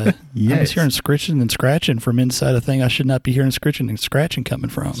was, I was hearing scritching and scratching from inside a thing I should not be hearing scritching and scratching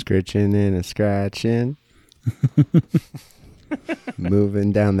coming from. Scritching and a scratching.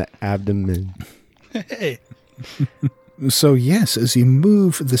 Moving down the abdomen. Hey. So yes, as you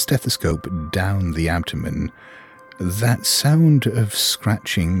move the stethoscope down the abdomen, that sound of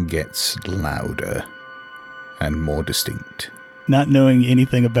scratching gets louder and more distinct. Not knowing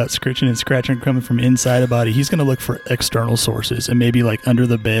anything about scritching and scratching coming from inside a body, he's going to look for external sources and maybe like under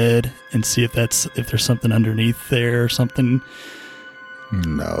the bed and see if there's something underneath there or something.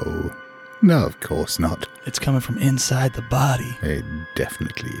 No, of course not. It's coming from inside the body. It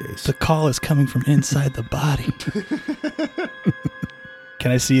definitely is. The call is coming from inside the body.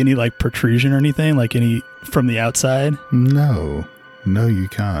 Can I see any like protrusion or anything, like any from the outside? No, you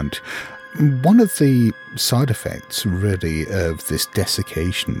can't. One of the side effects, really, of this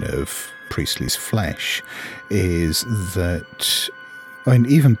desiccation of Priestley's flesh is that, I mean,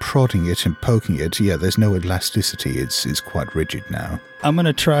 even prodding it and poking it, there's no elasticity. It's quite rigid now. I'm going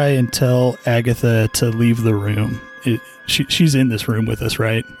to try and tell Agatha to leave the room. She's in this room with us,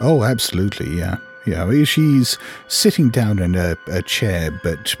 right? Oh, absolutely, yeah. Yeah, she's sitting down in a chair,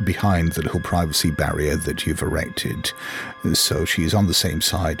 but behind the little privacy barrier that you've erected. So she's on the same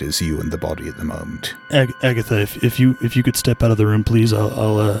side as you and the body at the moment. Agatha, if you could step out of the room, please.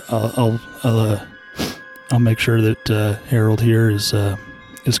 I'll make sure that Harold here is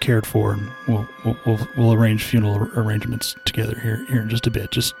cared for, and we'll arrange funeral arrangements together here in just a bit.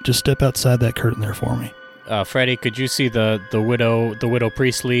 Just step outside that curtain there for me. Freddie, could you see the widow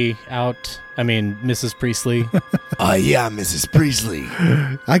Priestley out? I mean, Mrs. Priestley. Yeah, Mrs. Priestley.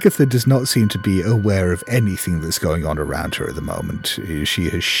 Agatha does not seem to be aware of anything that's going on around her at the moment. She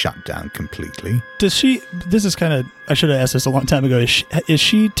has shut down completely. Does she? This is kind of. I should have asked this a long time ago. Is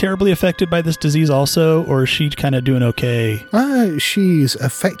she terribly affected by this disease also, or is she kind of doing okay? She's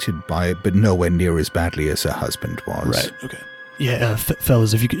affected by it, but nowhere near as badly as her husband was. Right. Okay. Yeah,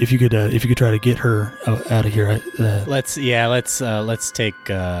 fellas, if you could try to get her out of here. Let's take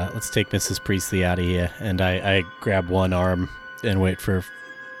Mrs. Priestley out of here, and I grab one arm and wait for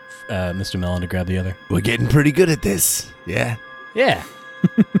Mr. Mellon to grab the other. We're getting pretty good at this. Yeah. Yeah.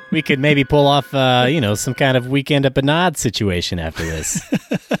 We could maybe pull off some kind of weekend at Bernard situation after this.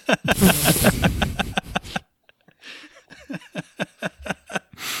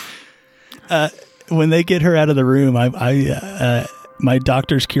 When they get her out of the room, my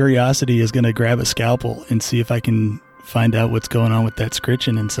doctor's curiosity is going to grab a scalpel and see if I can find out what's going on with that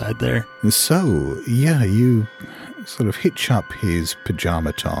scritching inside there. So, you sort of hitch up his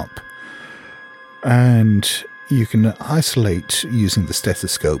pajama top, and you can isolate, using the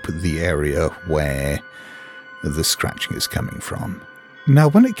stethoscope, the area where the scratching is coming from. Now,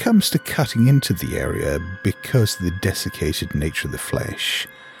 when it comes to cutting into the area, because of the desiccated nature of the flesh,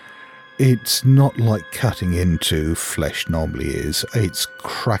 it's not like cutting into flesh normally is. It's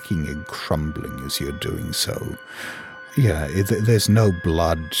cracking and crumbling as you're doing so. Yeah, there's no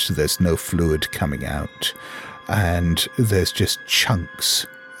blood, there's no fluid coming out, and there's just chunks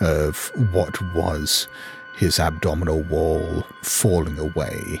of what was his abdominal wall falling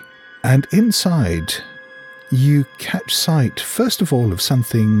away. And inside, you catch sight, first of all, of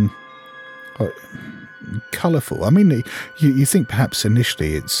something colourful. I mean, you think perhaps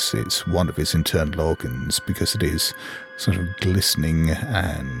initially it's one of his internal organs because it is sort of glistening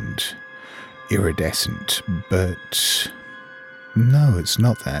and iridescent, but No, it's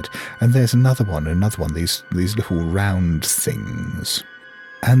not that. And there's another one, these little round things.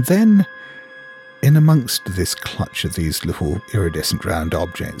 And then, in amongst this clutch of these little iridescent round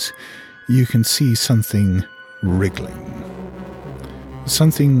objects, you can see something wriggling.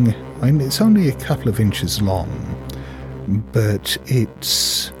 Something, it's only a couple of inches long, but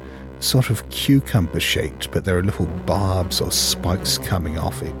it's sort of cucumber-shaped, but there are little barbs or spikes coming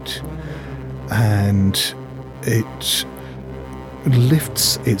off it. And it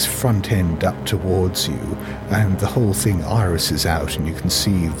lifts its front end up towards you, and the whole thing irises out, and you can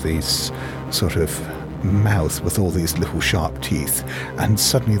see this sort of mouth with all these little sharp teeth, and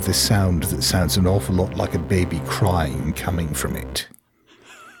suddenly this sound that sounds an awful lot like a baby crying coming from it.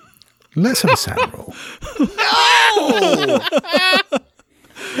 Let's have a sound roll.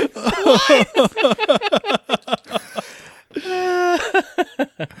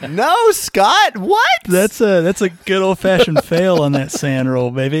 No, Scott, what? That's a good old fashioned fail on that sand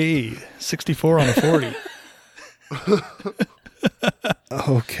roll, baby. 64 on a 40.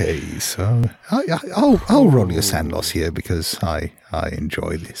 Okay, so I'll roll your sand loss here because I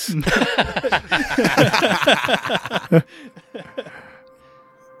enjoy this.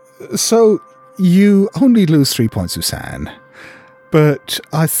 So you only lose 3 points of sand, but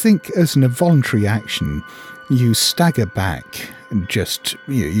I think as an involuntary action, you stagger back and just,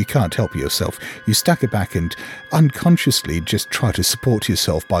 you can't help yourself. You stagger back and unconsciously just try to support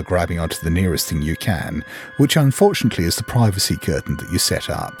yourself by grabbing onto the nearest thing you can, which unfortunately is the privacy curtain that you set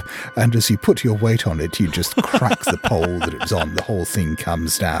up. And as you put your weight on it, you just crack the pole that it's on. The whole thing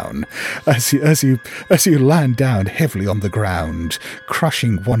comes down. As you land down heavily on the ground,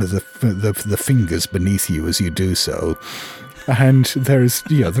 crushing one of the fingers beneath you as you do so. And there is,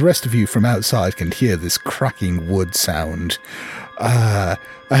 the rest of you from outside can hear this cracking wood sound.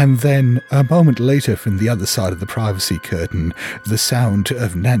 And then a moment later, from the other side of the privacy curtain, the sound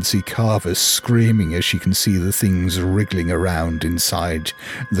of Nancy Carver screaming as she can see the things wriggling around inside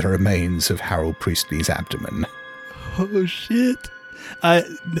the remains of Harold Priestley's abdomen. Oh, shit. I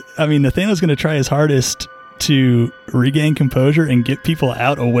mean, Nathaniel's going to try his hardest to regain composure and get people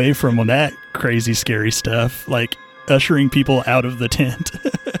out away from that crazy, scary stuff, like ushering people out of the tent.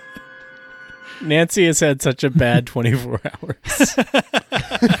 Nancy has had such a bad 24 hours.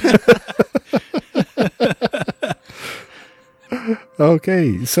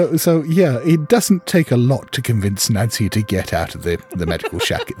 Okay, so yeah, it doesn't take a lot to convince Nancy to get out of the medical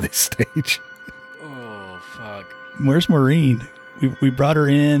shack at this stage. Oh, fuck. Where's Maureen? We brought her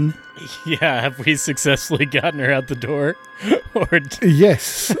in. Yeah, have we successfully gotten her out the door?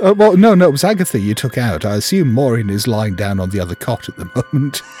 Yes. Well, no, it was Agatha you took out. I assume Maureen is lying down on the other cot at the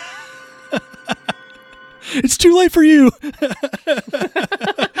moment. It's too late for you.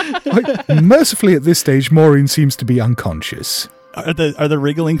 Mercifully, at this stage, Maureen seems to be unconscious. Are the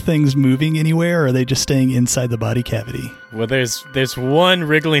wriggling things moving anywhere, or are they just staying inside the body cavity? Well, there's one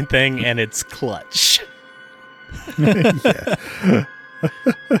wriggling thing, and it's Clutch. Yeah.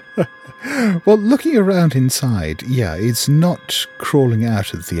 Well, looking around inside, yeah, it's not crawling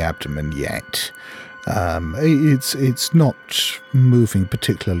out of the abdomen yet. It's not moving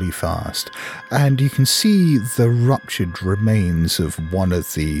particularly fast, and you can see the ruptured remains of one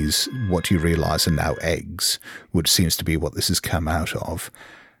of these, what you realise are now eggs, which seems to be what this has come out of.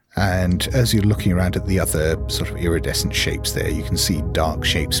 And as you're looking around at the other sort of iridescent shapes there, you can see dark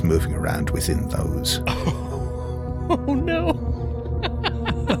shapes moving around within those. Oh no.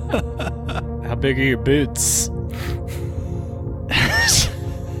 How big are your boots?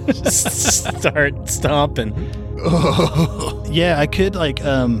 Just start stomping. Yeah, I could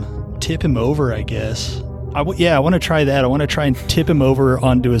tip him over, I guess. I want to try that. I want to try and tip him over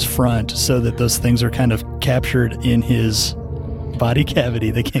onto his front so that those things are kind of captured in his body cavity.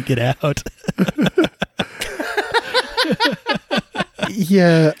 They can't get out.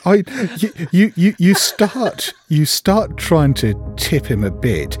 Yeah, you start trying to tip him a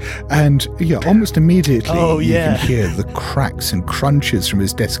bit, and almost immediately you can hear the cracks and crunches from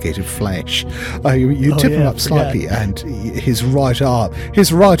his desiccated flesh. You tip him up slightly, and his right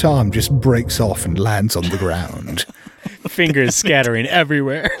arm just breaks off and lands on the ground. Fingers scattering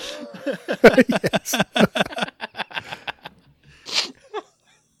everywhere. Yes.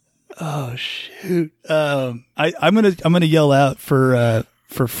 Oh shoot! I'm gonna yell out for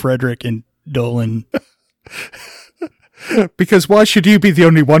Frederick and Dolan. Because why should you be the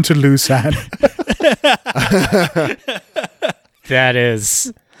only one to lose, Sam? That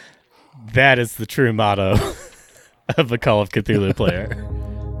is the true motto of a Call of Cthulhu player.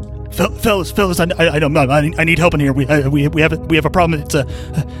 Fellas, I need help in here. We have a problem.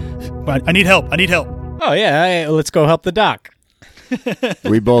 I need help. Oh yeah, let's go help the doc.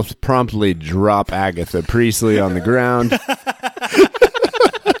 We both promptly drop Agatha Priestley on the ground.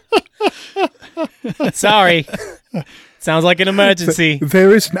 Sorry. Sounds like an emergency.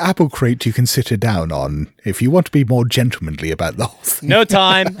 There is an apple crate you can sit her down on if you want to be more gentlemanly about the whole thing. No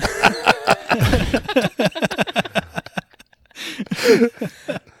time.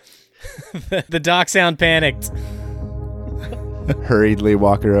 The doc sound panicked. Hurriedly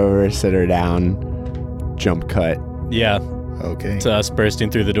walk her over, sit her down, jump cut. Yeah, Okay. it's us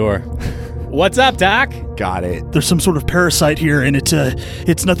bursting through the door. What's up, Doc? Got it. There's some sort of parasite here, and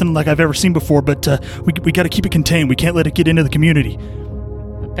it's nothing like I've ever seen before. But we got to keep it contained. We can't let it get into the community.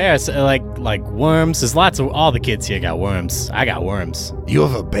 Parasite, like worms. There's lots of all the kids here got worms. I got worms. You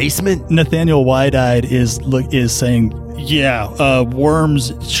have a basement? Nathaniel Wide-Eyed is saying, yeah,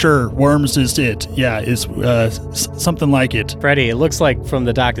 worms. Sure, worms is it. Yeah, is something like it. Freddy, it looks like from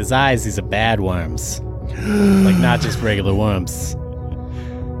the doctor's eyes, these are bad worms. Like not just regular worms.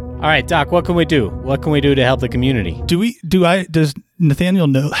 All right, Doc, what can we do? What can we do to help the community? Does Nathaniel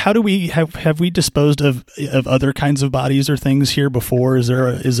know? How do we have we disposed of other kinds of bodies or things here before? Is there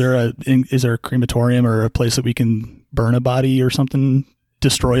a crematorium or a place that we can burn a body or something?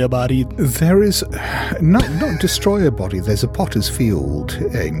 Destroy a body? There is not destroy a body. There's a potter's field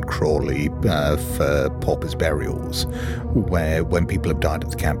in Crawley for paupers' burials, where when people have died at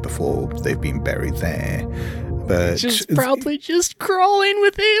the camp before, they've been buried there. But Just probably just crawling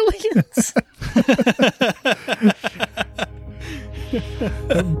with aliens.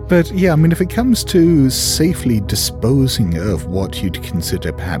 But yeah, I mean, if it comes to safely disposing of what you'd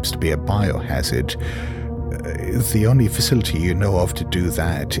consider perhaps to be a biohazard, the only facility you know of to do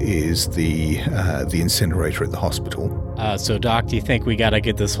that is the incinerator at the hospital. So, Doc, do you think we gotta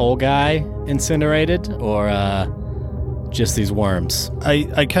get this whole guy incinerated, or just these worms?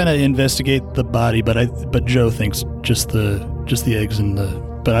 I kind of investigate the body, but Joe thinks just the eggs and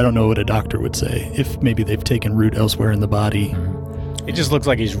but I don't know what a doctor would say if maybe they've taken root elsewhere in the body. It just looks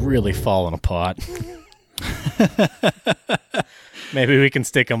like he's really falling apart. Maybe we can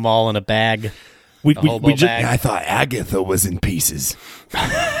stick them all in a bag. We hobo just bag. I thought Agatha was in pieces. we've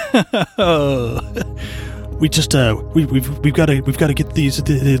got to get these.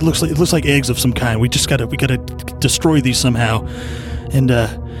 It looks like eggs of some kind. We gotta destroy these somehow, and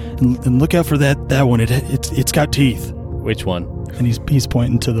look out for that one. It's got teeth. Which one? And he's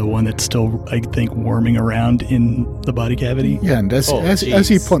pointing to the one that's still, I think, worming around in the body cavity. Yeah, and as you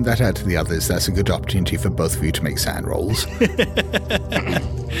jeez. point that out to the others, that's a good opportunity for both of you to make sand rolls.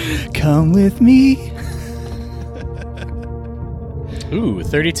 Come with me. Ooh,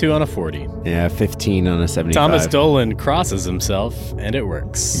 32 on a 40. Yeah, 15 on a 75. Thomas Dolan crosses himself, and it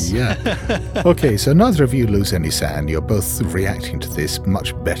works. Yeah. Okay, so neither of you lose any sand. You're both reacting to this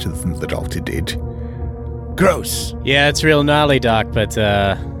much better than the doctor did. Gross. Yeah, it's real gnarly, Doc, but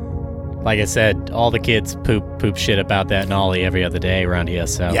like I said, all the kids poop shit about that gnarly every other day around here,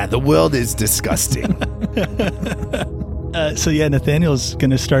 so... Yeah, the world is disgusting. So yeah, Nathaniel's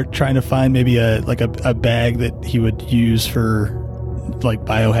gonna start trying to find maybe a bag that he would use for like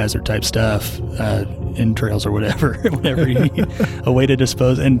biohazard type stuff, entrails or whatever a way to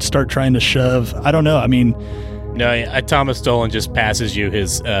dispose, and start trying to shove. I don't know. I mean, No, Thomas Dolan just passes you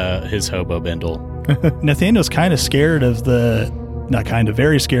his hobo bindle. Nathaniel's kind of scared of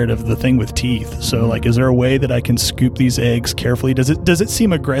very scared of the thing with teeth. So like, is there a way that I can scoop these eggs carefully? Does it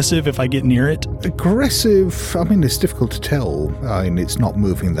seem aggressive if I get near it? Aggressive, I mean, it's difficult to tell. I mean, it's not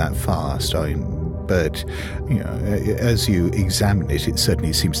moving that fast. But, you know, as you examine it, it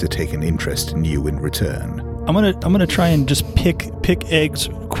certainly seems to take an interest in you in return. I'm gonna try and just pick eggs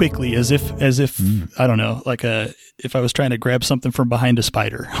quickly, as if I don't know, like if I was trying to grab something from behind a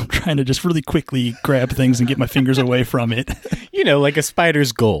spider. I'm trying to just really quickly grab things and get my fingers away from it. You know, like a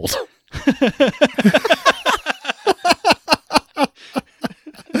spider's gold.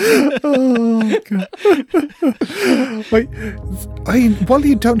 Oh, God. Wait, while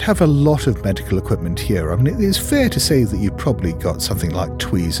you don't have a lot of medical equipment here, I mean, it is fair to say that you've probably got something like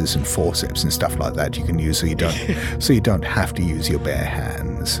tweezers and forceps and stuff like that you can use, so you don't have to use your bare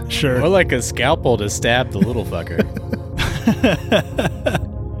hands. Sure. Or like a scalpel to stab the little fucker.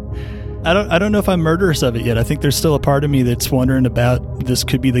 I don't know if I'm murderous of it yet. I think there's still a part of me that's wondering about this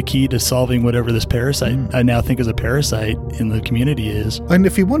could be the key to solving whatever this parasite I now think is a parasite in the community is. And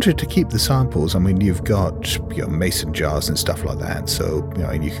if you wanted to keep the samples, I mean, you've got mason jars and stuff like that, so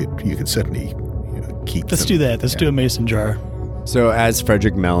you could certainly keep. Let's do that. Let's do a mason jar. So as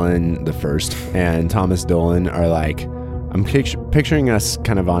Frederick Mellon the First and Thomas Dolan are like, I'm picturing us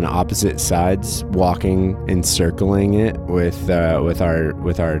kind of on opposite sides, walking and circling it with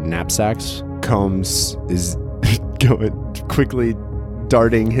our knapsacks. Combs is quickly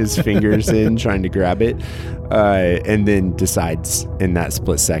darting his fingers in, trying to grab it, and then decides in that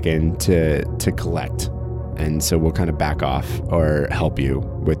split second to collect. And so we'll kind of back off or help you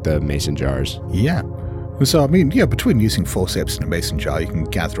with the mason jars. Yeah. So, I mean, yeah, between using forceps and a mason jar, you can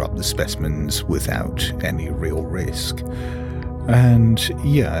gather up the specimens without any real risk. And,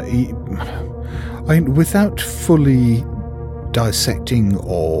 yeah, I mean, without fully dissecting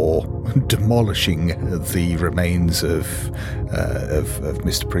or demolishing the remains of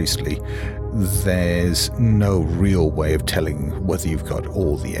Mr. Priestley, there's no real way of telling whether you've got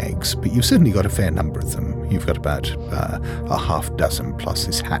all the eggs, but you've certainly got a fair number of them. You've got about a half dozen plus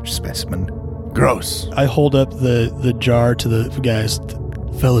this hatch specimen. Gross. I hold up the jar to the guys.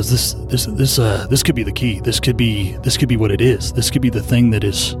 Fellas, this could be the key. This could be what it is. This could be the thing that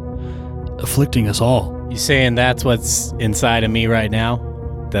is afflicting us all. You saying that's what's inside of me right now?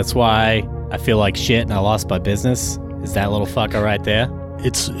 That's why I feel like shit and I lost my business? Is that little fucker right there?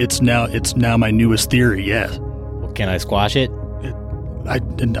 It's now my newest theory. Yeah. Well, can I squash it? I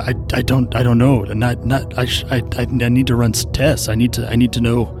don't know. I need to run tests. I need to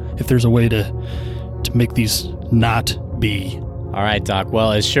know if there's a way to make these not be. All right, Doc.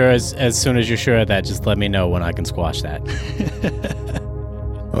 Well, as soon as you're sure of that, just let me know when I can squash that.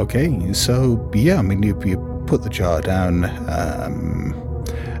 Okay, so yeah, I mean, you put the jar down,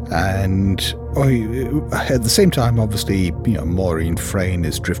 and at the same time, obviously, you know, Maureen Frayne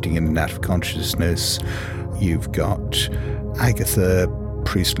is drifting in and out of consciousness. You've got Agatha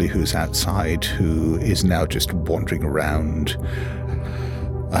Priestley, who's outside, who is now just wandering around,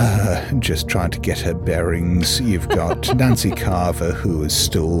 just trying to get her bearings. You've got Nancy Carver, who is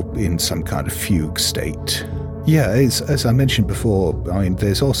still in some kind of fugue state. Yeah, as I mentioned before, I mean,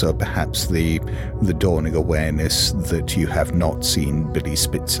 there's also perhaps the dawning awareness that you have not seen Billy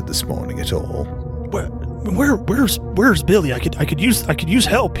Spitzer this morning at all. Where's Billy? I could use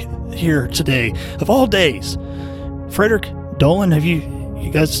help here today, of all days. Frederick, Dolan, have you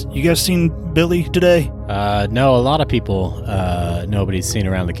guys seen Billy today? No, a lot of people nobody's seen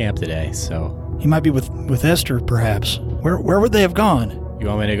around the camp today, so he might be with Esther, perhaps. Where would they have gone? You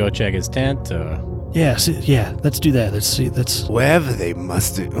want me to go check his tent, or? Yeah, let's do that. Let's see. Wherever they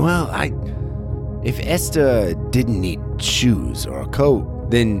must have. Well, if Esther didn't need shoes or a coat,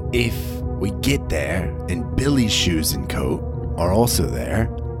 then if we get there and Billy's shoes and coat are also there,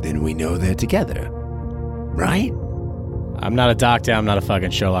 then we know they're together. Right? I'm not a doctor. I'm not a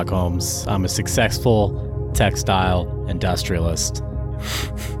fucking Sherlock Holmes. I'm a successful textile industrialist.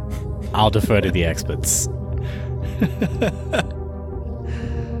 I'll defer to the experts.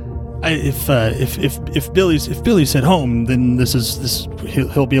 If Billy's at home, then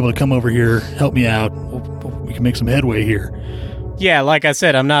he'll be able to come over here, help me out. We can make some headway here. Yeah, like I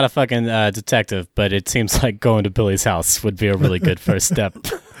said, I'm not a fucking detective, but it seems like going to Billy's house would be a really good first step.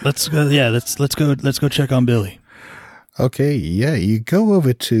 Let's go check on Billy. Okay, yeah, you go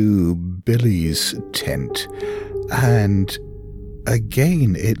over to Billy's tent, and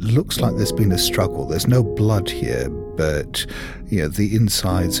again, it looks like there's been a struggle. There's no blood here, but you know, the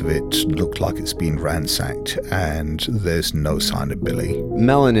insides of it look like it's been ransacked, and there's no sign of Billy.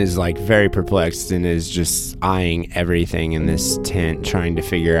 Melon is like very perplexed and is just eyeing everything in this tent, trying to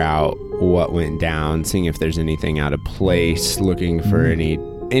figure out what went down, seeing if there's anything out of place, looking for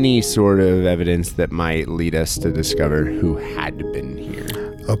any sort of evidence that might lead us to discover who had been here.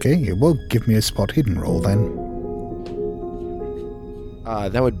 Okay, well, give me a spot hidden roll then.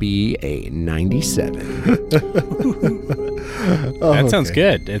 That would be a 97. That sounds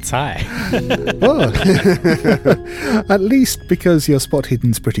good. It's high. Well, at least because your spot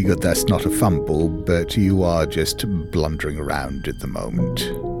hidden's pretty good, that's not a fumble, but you are just blundering around at the moment.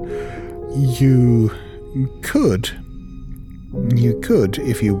 You could,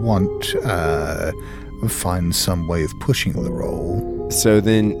 if you want, find some way of pushing the roll. So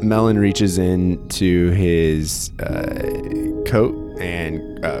then Melon reaches into his coat and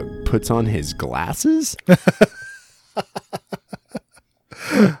puts on his glasses.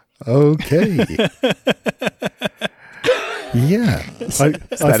 Okay. Yeah. Is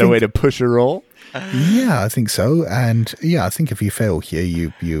that a way to push a roll? Yeah, I think so. And yeah, I think if you fail here,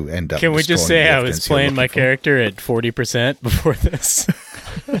 you end up. Can we just say I was playing my character at 40% before this?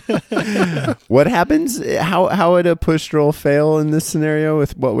 What happens? How would a push roll fail in this scenario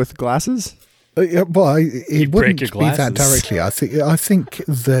with glasses? Well, it wouldn't be glasses. that directly. I think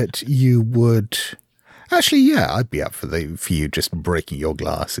that you would. Actually, yeah, I'd be up for you just breaking your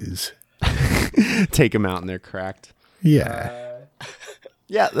glasses. Take them out and they're cracked. Yeah.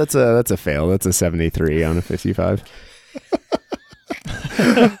 Yeah, that's a fail. That's a 73 on a 55.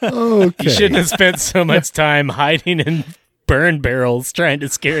 Okay. You shouldn't have spent so much time hiding in burn barrels trying to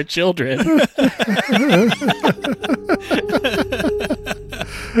scare children.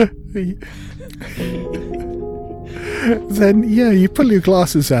 Then you pull your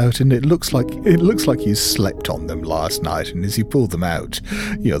glasses out, and it looks like you slept on them last night. And as you pull them out,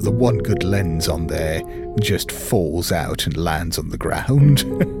 the one good lens on there just falls out and lands on the ground.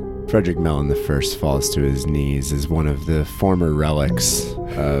 Frederick Mellon the First falls to his knees as one of the former relics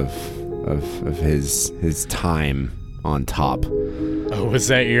of his time on top Oh, was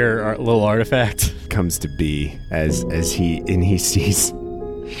that your little artifact? comes to be as he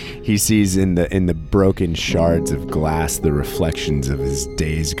sees in the broken shards of glass the reflections of his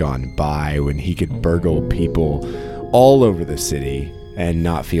days gone by when he could burgle people all over the city and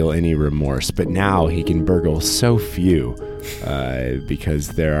not feel any remorse. But now he can burgle so few because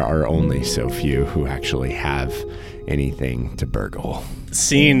there are only so few who actually have anything to burgle.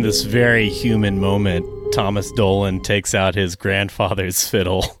 Seeing this very human moment, Thomas Dolan takes out his grandfather's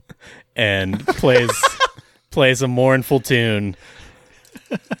fiddle and plays a mournful tune.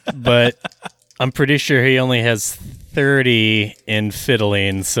 But I'm pretty sure he only has 30 in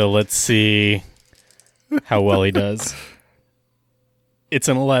fiddling, so let's see how well he does. It's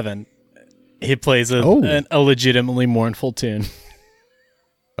an 11. He plays a legitimately mournful tune.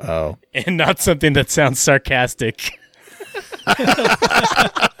 Oh. And not something that sounds sarcastic.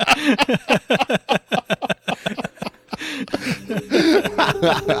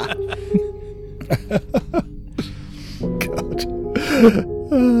 God.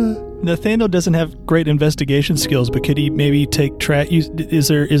 Nathaniel doesn't have great investigation skills, but could he maybe take track? Is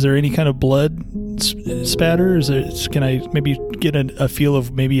there any kind of blood spatter? Can I maybe get a feel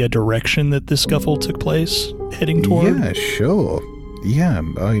of maybe a direction that this scuffle took place heading toward? Yeah, sure. Yeah,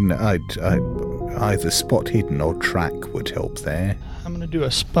 I mean, I'd either spot hidden or track would help there. I'm going to do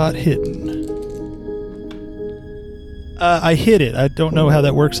a spot hidden. I hit it. I don't know how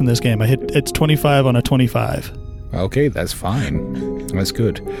that works in this game. It's 25 on a 25. Okay, that's fine. That's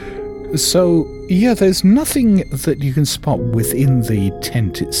good. So, there's nothing that you can spot within the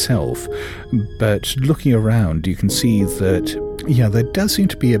tent itself, but looking around, you can see that, there does seem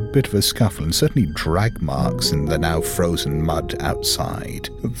to be a bit of a scuffle, and certainly drag marks in the now frozen mud outside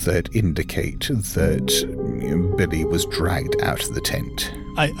that indicate that Billy was dragged out of the tent.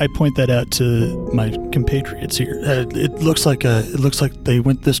 I point that out to my compatriots here. It looks like they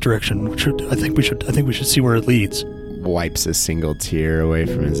went this direction. I think we should see where it leads. Wipes a single tear away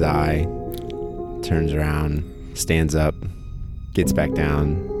from his eye, turns around, stands up, gets back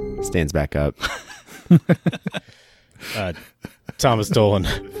down, stands back up. Thomas Dolan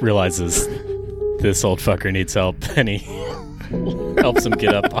realizes this old fucker needs help, and he helps him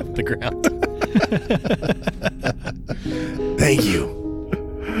get up off the ground. Thank you.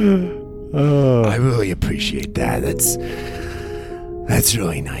 I really appreciate that. That's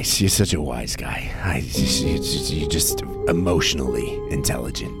really nice. You're such a wise guy. You're just emotionally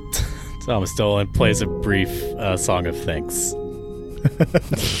intelligent. Thomas Dolan plays a brief song of thanks.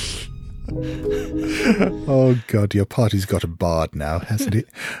 Oh, God, your party's got a bard now, hasn't it?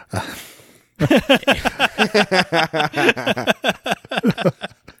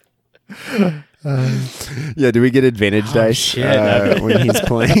 Do we get advantage dice when he's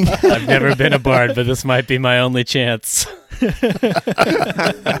playing? I've never been a bard, but this might be my only chance.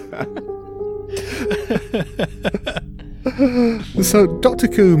 So Dr.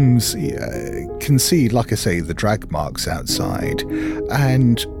 Coombs can see, like I say, the drag marks outside,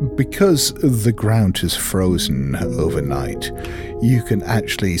 and because the ground is frozen overnight, you can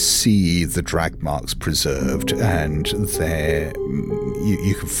actually see the drag marks preserved, and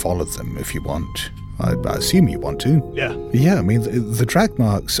you can follow them if you want. I assume you want to. Yeah. Yeah, I mean, the drag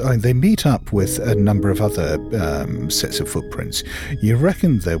marks, they meet up with a number of other sets of footprints. You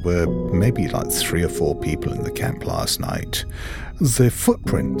reckon there were maybe like 3 or 4 people in the camp last night. The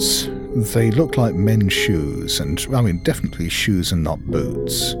footprints, they look like men's shoes, and, I mean, definitely shoes and not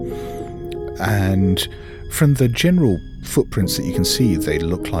boots. And from the general footprints that you can see, they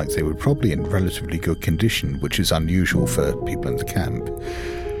look like they were probably in relatively good condition, which is unusual for people in the camp.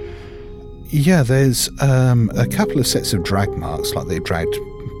 Yeah, there's a couple of sets of drag marks, like they dragged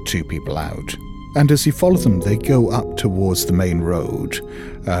 2 people out. And as you follow them, they go up towards the main road,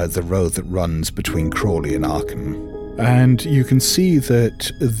 the road that runs between Crawley and Arkham. And you can see that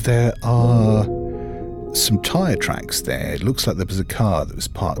there are some tyre tracks there. It looks like there was a car that was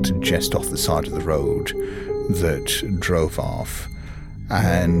parked just off the side of the road that drove off.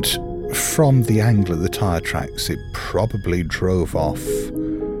 And from the angle of the tyre tracks, it probably drove off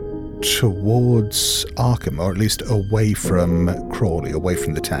towards Arkham, or at least away from Crawley, away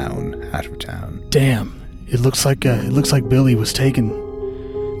from the town, out of town. Damn. It looks like Billy was taken.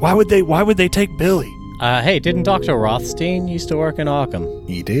 Why would they take Billy? Hey, didn't Dr. Rothstein used to work in Arkham?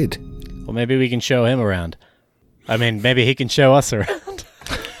 He did. Well, maybe we can show him around. I mean, maybe he can show us around.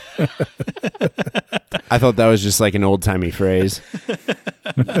 I thought that was just like an old-timey phrase.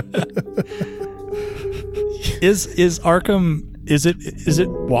 Is Arkham, is it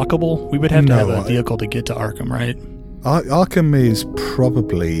walkable? We would have to have a vehicle to get to Arkham, right? Arkham is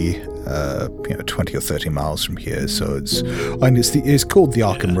probably 20 or 30 miles from here, so it's called the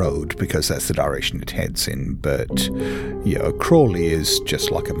Arkham Road because that's the direction it heads in. But Crawley is just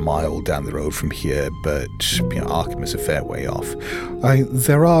like a mile down the road from here, but Arkham is a fair way off.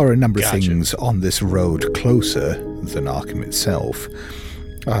 There are a number of things on this road closer than Arkham itself.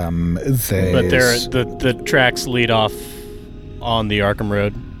 But the tracks lead off on the Arkham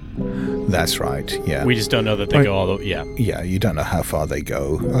Road. That's right, yeah. We just don't know that they go all the way, yeah. Yeah, you don't know how far they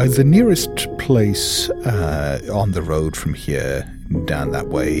go. The nearest place on the road from here down that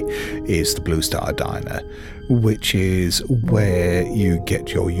way is the Blue Star Diner, which is where you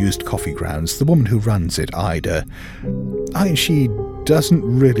get your used coffee grounds. The woman who runs it, Ida, she doesn't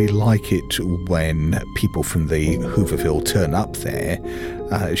really like it when people from the Hooverville turn up there.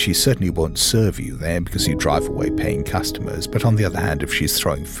 She certainly won't serve you there because you drive away paying customers. But on the other hand, if she's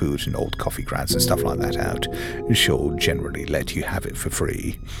throwing food and old coffee grounds and stuff like that out, she'll generally let you have it for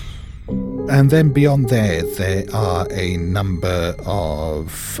free. And then beyond there are a number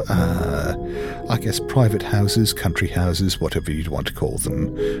of, private houses, country houses, whatever you'd want to call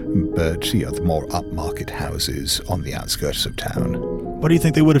them. But, the more upmarket houses on the outskirts of town. What do you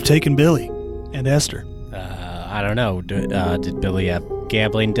think they would have taken Billy and Esther? I don't know. Did Billy have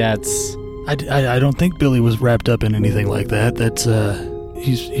gambling debts? I don't think Billy was wrapped up in anything like that. That's,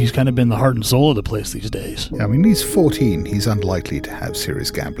 he's kind of been the heart and soul of the place these days. I mean, he's 14. He's unlikely to have serious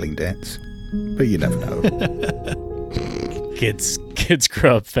gambling debts. But you never know. Kids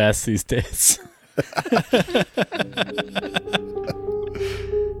grow up fast these days.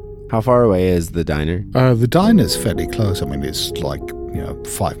 How far away is the diner? The diner's fairly close. I mean, it's like,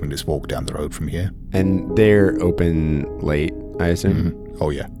 5 minutes walk down the road from here. And they're open late, I assume? Mm-hmm. Oh,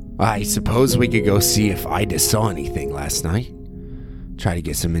 yeah. I suppose we could go see if Ida saw anything last night. Try to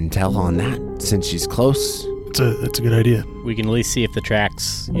get some intel on that, since she's close. That's a good idea. We can at least see if the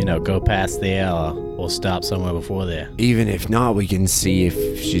tracks, go past there or stop somewhere before there. Even if not, we can see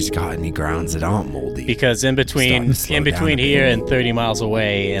if she's got any grounds that aren't moldy. Because in between here and 30 miles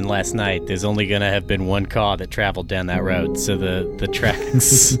away and last night, there's only going to have been one car that traveled down that road. So the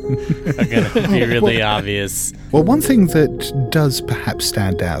tracks are going to be really obvious. Well, one thing that does perhaps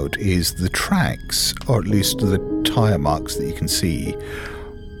stand out is the tracks, or at least the tire marks that you can see.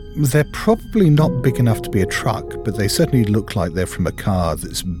 They're probably not big enough to be a truck, but they certainly look like they're from a car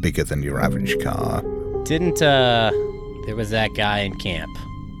that's bigger than your average car. There was that guy in camp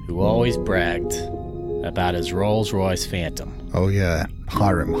who always bragged about his Rolls-Royce Phantom. Oh, yeah.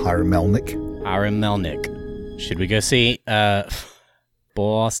 Hiram Melnick. Hiram Melnick. Should we go see,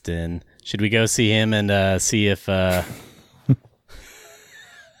 Boston? Should we go see him and, see if, let's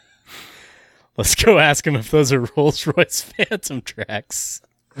go ask him if those are Rolls-Royce Phantom tracks.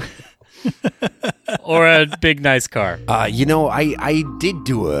 Or a big nice car. I did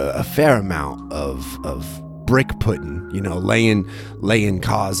do a fair amount of brick putting, laying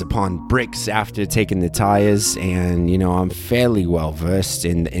cars upon bricks after taking the tires, and I'm fairly well versed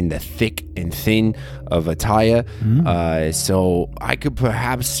in the thick and thin of a tire. So I could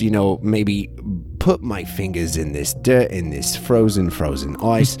perhaps maybe put my fingers in this dirt, in this frozen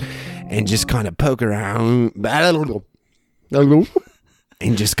ice, and just kind of poke around.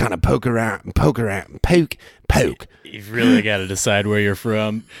 And just kind of poke around, poke. You've really got to decide where you're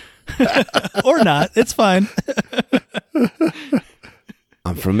from. Or not. It's fine.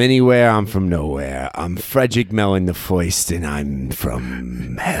 I'm from anywhere, I'm from nowhere. I'm Frederick Mellon the Foist, and I'm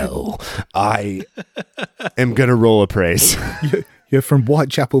from hell. I am going to roll a praise. You're from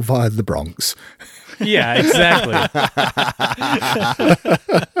Whitechapel via the Bronx. Yeah, exactly.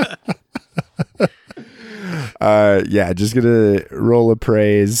 Just gonna roll a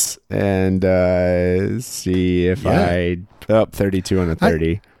praise and see if I 32 on a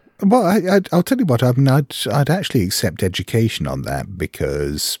 30. I'll tell you what. I mean, I'd actually accept education on that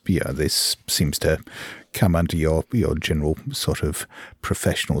because this seems to come under your general sort of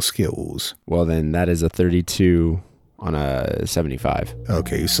professional skills. Well, then that is a 32 on a 75.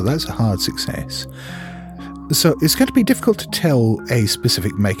 Okay, so that's a hard success. So it's going to be difficult to tell a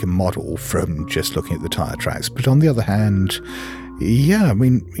specific make and model from just looking at the tire tracks. But on the other hand, Yeah, I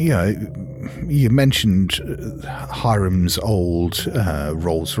mean, you mentioned Hiram's old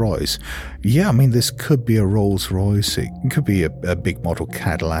Rolls-Royce. Yeah, I mean, this could be a Rolls-Royce. It could be a big model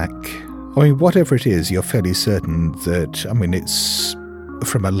Cadillac. I mean, whatever it is, you're fairly certain that, I mean, it's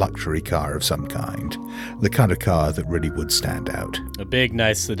from a luxury car of some kind. The kind of car that really would stand out. A big,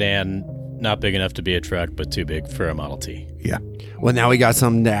 nice sedan, not big enough to be a truck, but too big for a Model T. Yeah. Well, now we got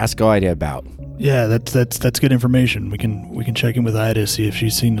something to ask Ida about. Yeah, that's good information. We can check in with Ida, see if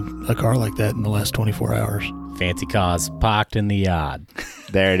she's seen a car like that in the last 24 hours. Fancy cars parked in the yard.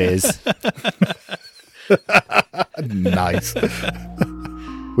 There it is. Nice.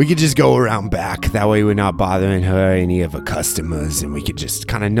 We could just go around back. That way we're not bothering her or any of her customers, and we could just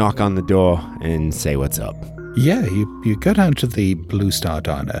kind of knock on the door and say what's up. Yeah, you go down to the Blue Star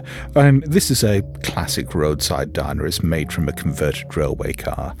Diner, and this is a classic roadside diner. It's made from a converted railway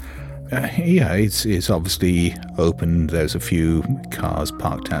car. Yeah, it's obviously open. There's a few cars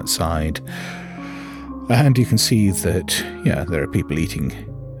parked outside, and you can see that, yeah, there are people eating,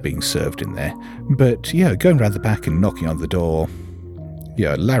 being served in there. But, yeah, going around the back and knocking on the door,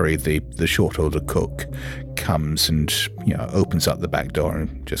 yeah, Larry, the short order cook, comes and, you know, opens up the back door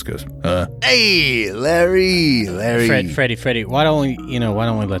and just goes, Hey, Larry. Freddie, why don't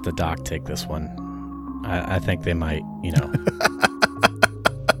we let the doc take this one? I think they might,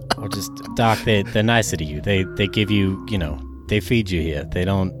 or just, Doc, they're nicer to you. They give you, they feed you here. They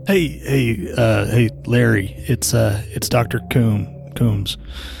don't. Hey, Larry, it's Dr. Coombs.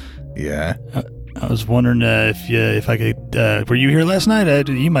 yeah. I was wondering if I could. Were you here last night?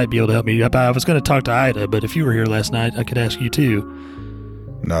 You might be able to help me. I was going to talk to Ida, but if you were here last night, I could ask you too.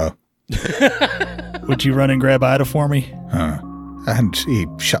 No. Would you run and grab Ida for me? And he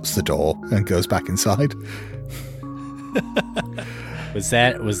shuts the door and goes back inside. Was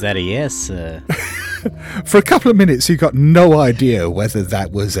that a yes? For a couple of minutes, you got no idea whether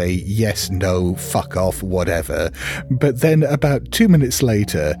that was a yes, no, fuck off, whatever. But then about 2 minutes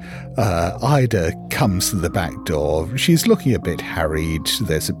later, Ida comes to the back door. She's looking a bit harried.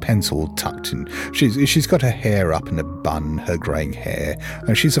 There's a pencil tucked in. She's got her hair up in a bun, her greying hair.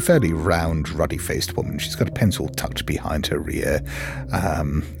 And she's a fairly round, ruddy-faced woman. She's got a pencil tucked behind her ear,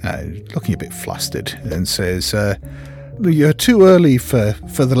 looking a bit flustered, and says, you're too early for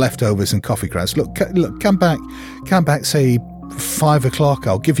the leftovers and coffee grounds. Look, come back, say 5 o'clock.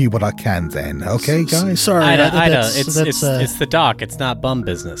 I'll give you what I can then. Okay, guys? Sorry, Ida, it's the doc. It's not bum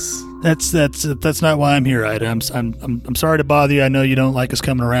business. That's not why I'm here, Ida. I'm sorry to bother you. I know you don't like us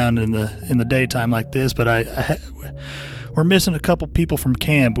coming around in the daytime like this, but we're missing a couple people from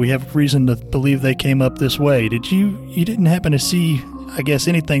camp. We have reason to believe they came up this way. You didn't happen to see, I guess,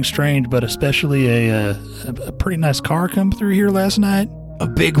 anything strange, but especially a pretty nice car come through here last night? A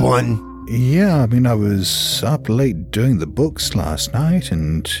big one. Yeah, I mean, I was up late doing the books last night,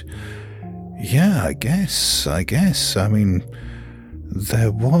 and yeah, I guess. I mean,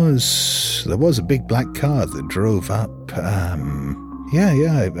 there was a big black car that drove up. I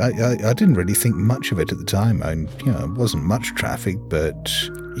didn't really think much of it at the time. It wasn't much traffic, but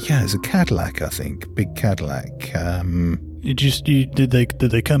yeah, it's a Cadillac, I think, big Cadillac. Did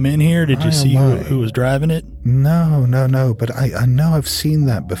they come in here? Did you see who was driving it? No. But I know I've seen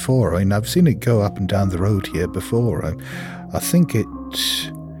that before. I mean, I've seen it go up and down the road here before. I think it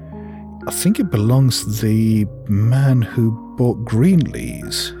belongs to the man who bought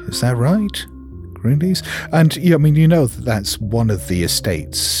Greenlees. Is that right? Greenlees? And yeah, I mean, that's one of the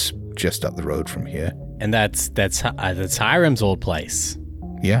estates just up the road from here. And that's Hiram's old place.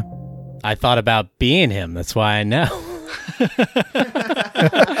 Yeah. I thought about being him. That's why I know.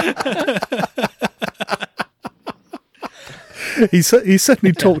 He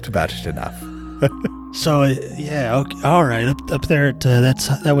certainly talked about it enough. So yeah, okay, all right, up there at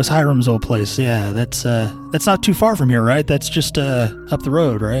that was Hiram's old place. Yeah, that's not too far from here, right? That's just up the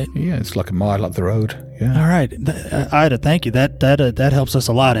road, right? Yeah, it's like a mile up the road. Yeah. All right, Ida, thank you. That helps us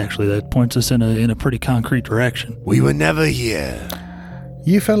a lot. Actually, that points us in a pretty concrete direction. We were never here.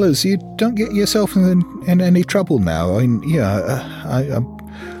 You fellas, you don't get yourself in any trouble now. I mean, yeah,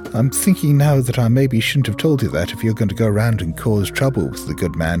 I'm thinking now that I maybe shouldn't have told you that if you're going to go around and cause trouble with the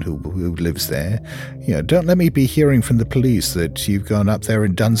good man who lives there. Don't let me be hearing from the police that you've gone up there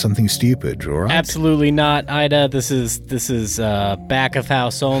and done something stupid, all right? Absolutely not, Ida. This is back of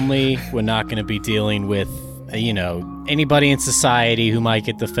house only. We're not going to be dealing with, anybody in society who might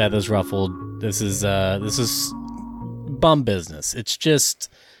get the feathers ruffled. This is bum business. It's just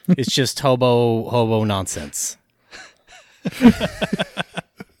hobo nonsense.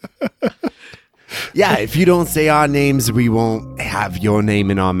 Yeah, if you don't say our names, we won't have your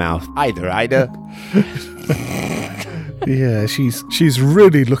name in our mouth either, Ida. Yeah, she's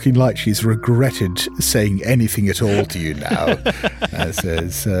really looking like she's regretted saying anything at all to you now.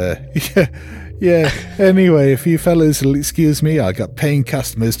 Says, yeah. Anyway, if you fellas will excuse me, I got paying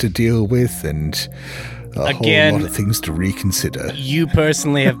customers to deal with and a whole lot of things to reconsider. You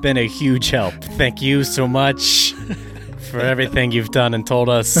personally have been a huge help. Thank you so much for everything you've done and told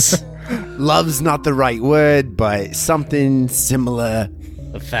us. Love's not the right word, but something similar.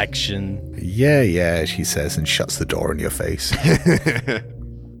 Affection. Yeah, she says and shuts the door in your face.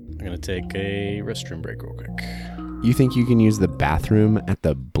 I'm going to take a restroom break real quick. You think you can use the bathroom at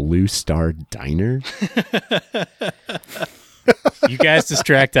the Blue Star Diner? You guys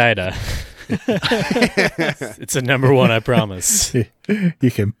distract Ida. It's a number one, I promise.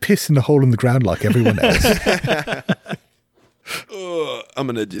 You can piss in the hole in the ground like everyone else. I'm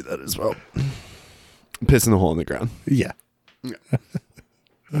going to do that as well. Piss in the hole in the ground. Yeah.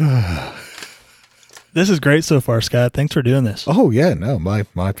 This is great so far, Scott. Thanks for doing this. Oh yeah, no, my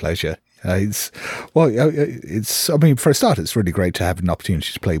pleasure. I mean, for a start, it's really great to have an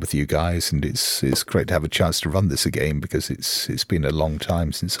opportunity to play with you guys, and it's great to have a chance to run this again because it's been a long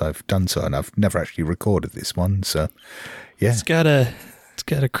time since I've done so, and I've never actually recorded this one. So, yeah, it's got a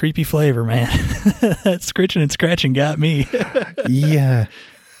creepy flavor, man. That scritching and scratching got me. Yeah.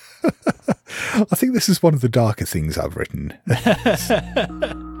 I think this is one of the darker things I've written.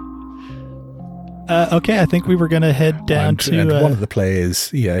 Okay, I think we were going to head down and one of the players,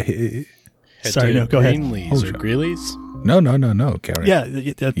 sorry, no, go ahead. Greenleys or Greeleys? No, Gary. Yeah,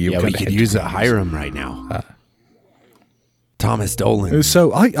 we could use a Hiram right now. Thomas Dolan.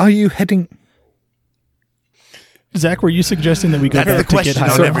 So, are you heading? Zach, were you suggesting that we go That's back the to get question on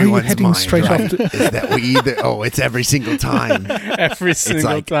Hiram? everyone's heading mind, straight right? off to- Is that we either? Oh, it's every single time. Every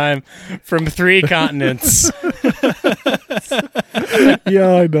single like- time from 3 continents.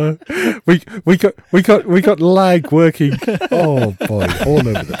 Yeah, I know. We got lag working. Oh boy, all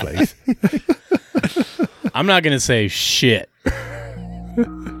over the place. I'm not going to say shit.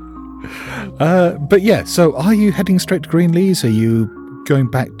 But yeah, so are you heading straight to Greenleys? Are you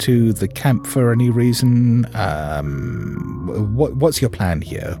going back to the camp for any reason? What's your plan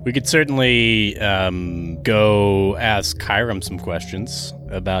here? We could certainly go ask Hiram some questions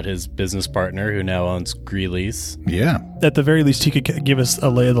about his business partner who now owns Greeley's. Yeah. At the very least, he could give us a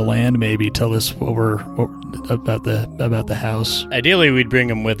lay of the land, maybe tell us what about the house. Ideally, we'd bring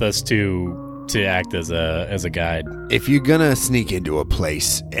him with us to act as a guide. If you're gonna sneak into a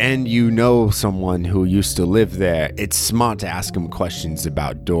place and you know someone who used to live there, it's smart to ask them questions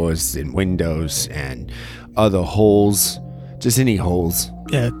about doors and windows and other holes. Just any holes.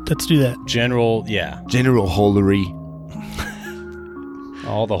 Yeah, let's do that. General holery.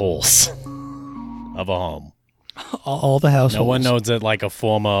 All the holes of a home. All the households. No one knows it like a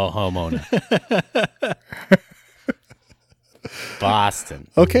former homeowner. Boston.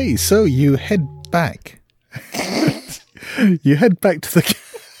 Okay, so you head back. You head back to the.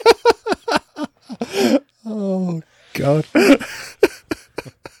 Oh God.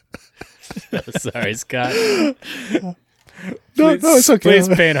 Sorry, Scott. No, it's okay. Please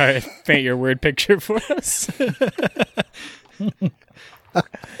paint your word picture for us.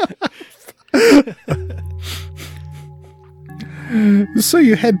 So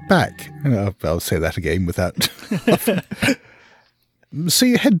you head back. I'll say that again without. So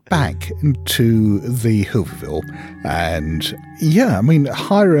you head back to the Hooverville, and yeah, I mean,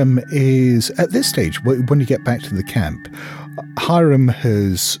 Hiram is, at this stage, when you get back to the camp, Hiram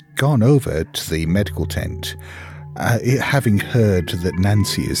has gone over to the medical tent, having heard that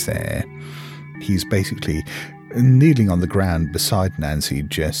Nancy is there. He's basically kneeling on the ground beside Nancy,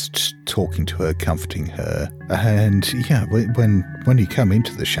 just talking to her, comforting her. And yeah, when you come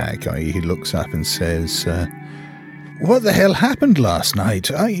into the shack, he looks up and says, what the hell happened last night?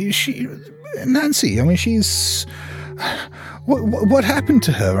 Nancy, I mean, she's... What happened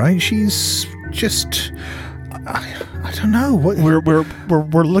to her? Right? She's just... I don't know.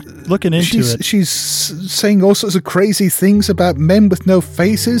 We're looking into it. She's saying all sorts of crazy things about men with no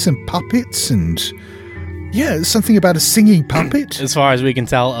faces and puppets and... Yeah, something about a singing puppet. As far as we can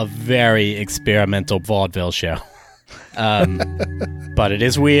tell, a very experimental vaudeville show. But it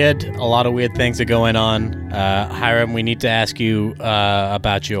is weird. A lot of weird things are going on. Hiram, we need to ask you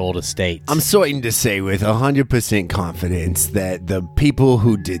about your old estate. I'm starting to say with 100% confidence that the people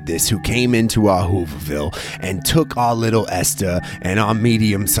who did this, who came into our Hooverville and took our little Esther and our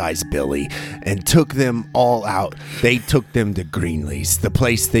medium-sized Billy and took them all out, they took them to Greenleys, the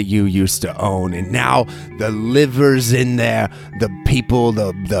place that you used to own. And now the livers in there, the people,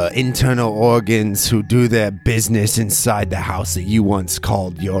 the internal organs who do their business inside inside the house that you once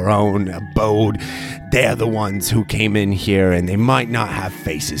called your own abode. They're the ones who came in here, and they might not have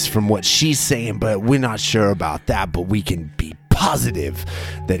faces from what she's saying, but we're not sure about that, but we can be positive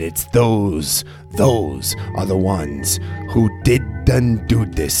that it's those are the ones who did do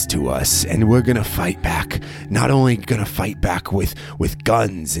this to us, and we're gonna fight back. Not only gonna fight back with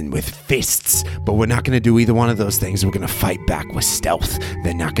guns and with fists, but we're not gonna do either one of those things. We're gonna fight back with stealth.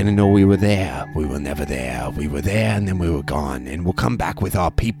 They're not gonna know we were there. We were never there. We were there and then we were gone, and we'll come back with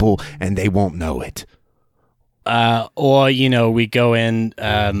our people and they won't know it. Or, we go in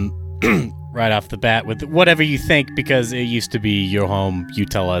right off the bat with whatever you think, because it used to be your home. You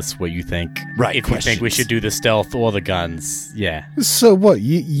tell us what you think. Right, if you think we should do the stealth or the guns. Yeah. So what,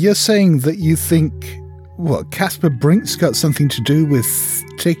 you're saying that you think, Casper Brink's got something to do with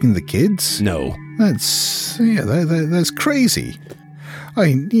taking the kids? No. That's crazy. I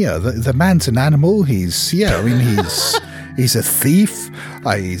mean, the man's an animal. He's a thief.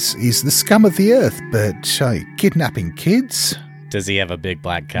 He's the scum of the earth, but kidnapping kids? Does he have a big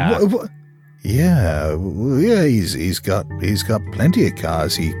black car? Yeah, he's got plenty of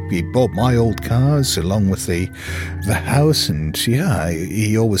cars. He bought my old cars along with the house, and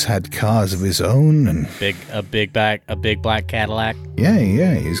he always had cars of his own. And a big black Cadillac.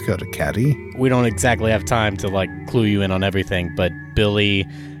 Yeah, he's got a caddy. We don't exactly have time to clue you in on everything, but Billy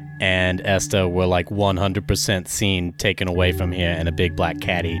and Esther were 100% seen taken away from here in a big black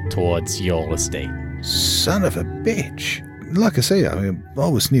caddy towards your estate. Son of a bitch. Like I say, I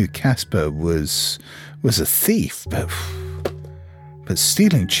always knew Casper was a thief, but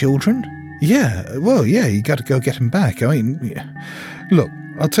stealing children? Yeah, you got to go get him back. I mean, look,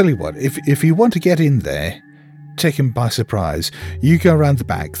 I'll tell you what, if you want to get in there, take him by surprise, you go around the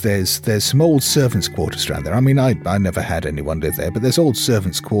back. There's some old servants' quarters around there. I mean, I never had anyone live there, but there's old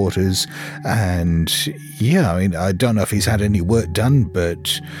servants' quarters, and I don't know if he's had any work done,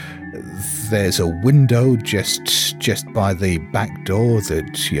 but there's a window just by the back door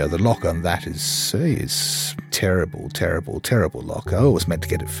that, the lock on that is terrible, terrible, terrible lock. I always meant to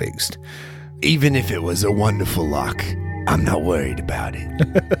get it fixed. Even if it was a wonderful lock, I'm not worried about it.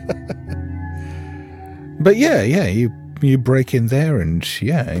 But you break in there and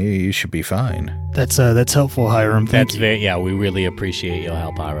you should be fine. That's helpful, Hiram. Thank you. We really appreciate your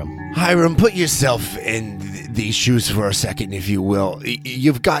help, Hiram. Hiram, put yourself in these shoes for a second, if you will.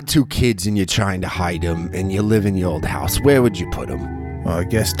 You've got 2 kids and you're trying to hide them, and you live in your old house. Where would you put them? Well, I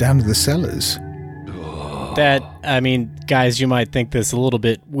guess down to the cellars. Guys, you might think this a little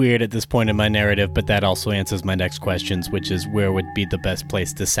bit weird at this point in my narrative, but that also answers my next questions, which is where would be the best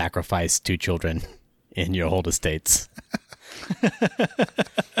place to sacrifice 2 children in your old estates?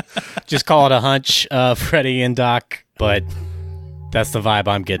 Just call it a hunch, Freddie and Doc, but that's the vibe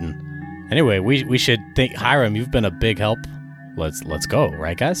I'm getting. Anyway, we should think. Hiram, you've been a big help. Let's go,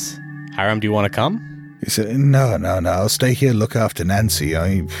 right, guys? Hiram, do you want to come? He said, No. I'll stay here, look after Nancy.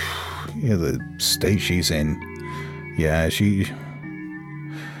 The state she's in. Yeah,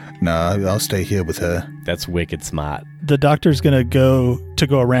 No, I'll stay here with her. That's wicked smart. The doctor's going to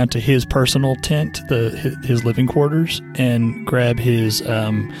go around to his personal tent, his living quarters, and grab his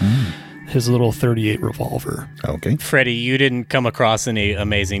little .38 revolver. Okay. Freddie, you didn't come across any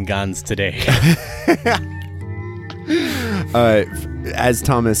amazing guns today. As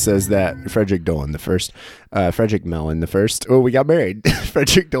Thomas says that, Frederick Dolan the First, Frederick Mellon the First. Oh, we got married.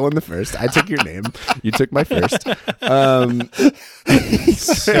 Frederick Dolan the First. I took your name. You took my first.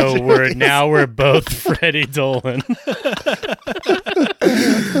 So we're both Freddie Dolan.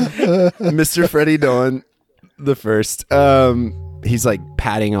 Mr. Freddie Dolan the First. He's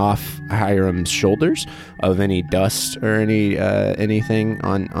patting off Hiram's shoulders of any dust or anything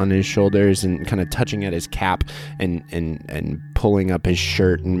on his shoulders, and kind of touching at his cap and pulling up his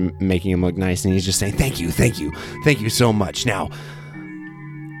shirt and making him look nice. And he's just saying, thank you so much. Now,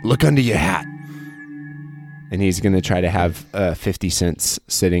 look under your hat. And he's going to try to have 50 cents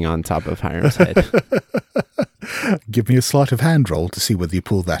sitting on top of Hiram's head. Give me a sleight of hand roll to see whether you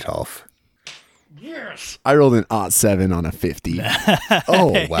pull that off. Yes. I rolled an +7 on a 50.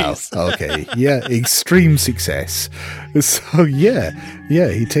 Oh, wow. Okay. Yeah, extreme success. So,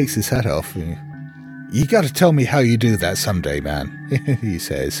 he takes his hat off. You got to tell me how you do that someday, man, he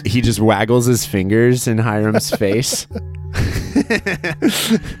says. He just waggles his fingers in Hiram's face.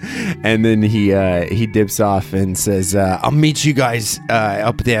 And then he dips off and says, I'll meet you guys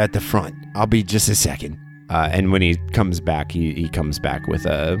up there at the front. I'll be just a second. And when he comes back, he comes back with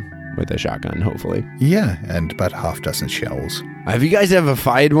a shotgun, hopefully. Yeah, and about half dozen shells. Have you guys ever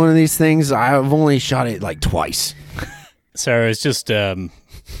fired one of these things? I've only shot it twice. So I was just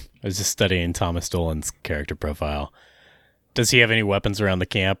studying Thomas Dolan's character profile. Does he have any weapons around the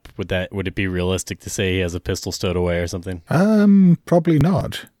camp? Would it be realistic to say he has a pistol stowed away or something? Probably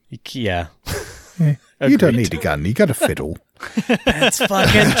not. Yeah. You don't need a gun. You got a fiddle. That's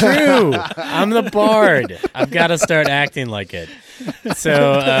fucking true. I'm the bard. I've got to start acting like it.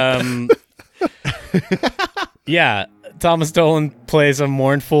 So, yeah, Thomas Dolan plays a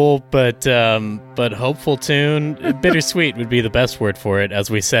mournful but hopeful tune. Bittersweet would be the best word for it as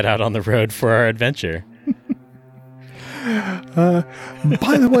we set out on the road for our adventure.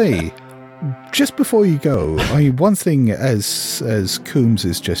 By the way, just before you go, one thing as Coombs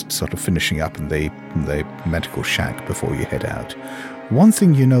is just sort of finishing up in the medical shack before you head out, one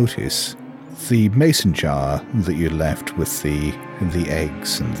thing you notice, the mason jar that you left with the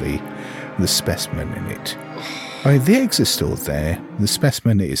eggs and the specimen in it. The eggs are still there, the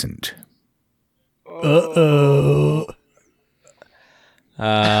specimen isn't.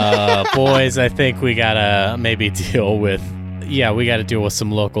 Boys, I think we gotta maybe deal with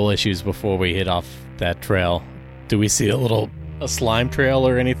some local issues before we hit off that trail. Do we see a slime trail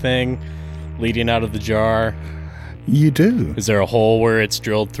or anything leading out of the jar? You do. Is there a hole where it's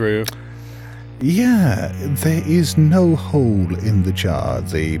drilled through? Yeah, there is no hole in the jar.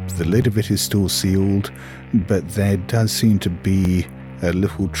 The lid of it is still sealed, but there does seem to be a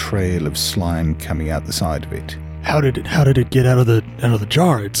little trail of slime coming out the side of it. How did it get out of the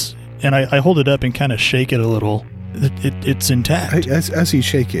jar? I hold it up and kind of shake it a little. It's intact. As you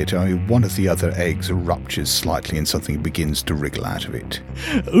shake it, one of the other eggs ruptures slightly and something begins to wriggle out of it.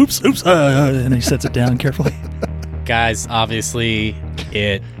 Oops, and he sets it down carefully. Guys, obviously,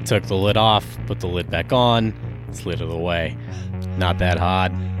 it took the lid off, put the lid back on, slid it away. Not that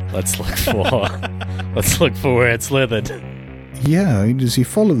hard. Let's look for where it slithered. Yeah, as you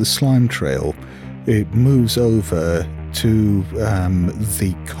follow the slime trail, it moves over to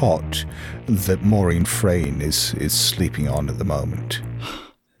the cot that Maureen Frayne is sleeping on at the moment.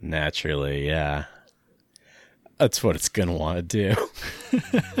 Naturally, yeah. That's what it's gonna want to do.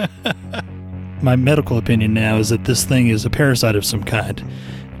 My medical opinion now is that this thing is a parasite of some kind.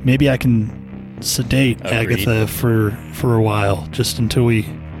 Maybe I can sedate Agatha for a while, just until we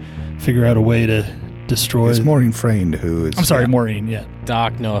figure out a way to destroy... It's Maureen Frayne who is... I'm sorry, Maureen, yeah.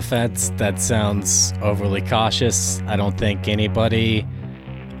 Doc, no offense, that sounds overly cautious. I don't think anybody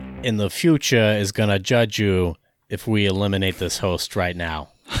in the future is going to judge you if we eliminate this host right now.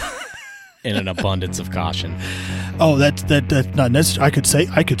 In an abundance of caution. Oh, that's not necessary.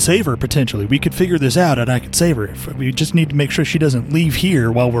 I could save her potentially. We could figure this out, and I could save her. We just need to make sure she doesn't leave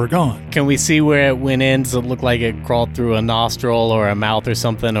here while we're gone. Can we see where it went in? Does it look like it crawled through a nostril or a mouth or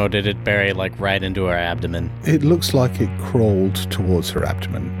something, or did it bury right into her abdomen? It looks like it crawled towards her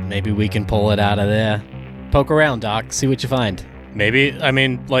abdomen. Maybe we can pull it out of there. Poke around, Doc. See what you find. Maybe,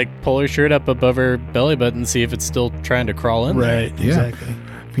 pull her shirt up above her belly button, see if it's still trying to crawl in there. Right, exactly.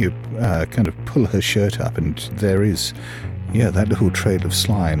 You kind of pull her shirt up, and there is, that little trail of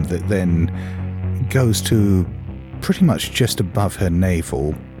slime that then goes to pretty much just above her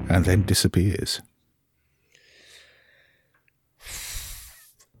navel and then disappears.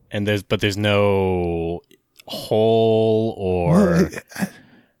 And there's no hole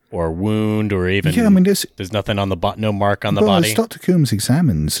or wound or even... Yeah, there's nothing on the no mark on the body? As Dr. Coombs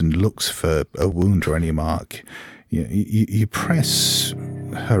examines and looks for a wound or any mark, you press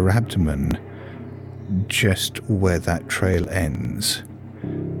her abdomen just where that trail ends,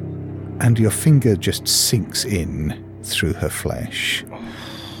 and your finger just sinks in through her flesh.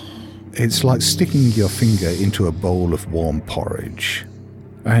 It's like sticking your finger into a bowl of warm porridge,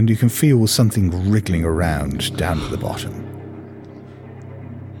 and you can feel something wriggling around down at the bottom.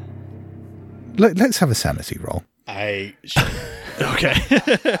 Let's have a sanity roll. Okay.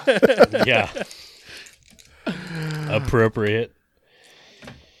 Yeah. Appropriate.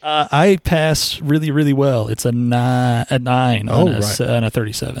 I pass really, really well. It's a 9 on a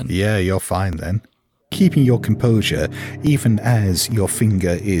 37. Yeah, you're fine then. Keeping your composure, even as your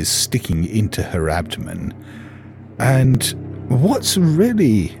finger is sticking into her abdomen. And what's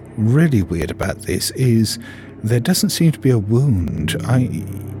really, really weird about this is there doesn't seem to be a wound.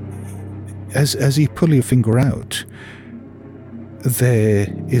 As you pull your finger out, there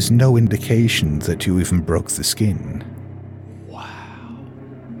is no indication that you even broke the skin.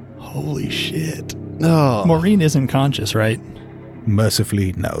 Holy shit. No. Maureen isn't conscious, right?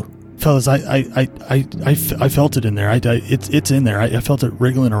 Mercifully, no. Fellas, I felt it in there. It's in there. I felt it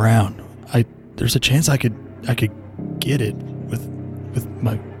wriggling around. There's a chance I could get it with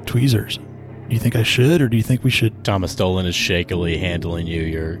my tweezers. Do you think I should, or do you think we should? Thomas Dolan is shakily handling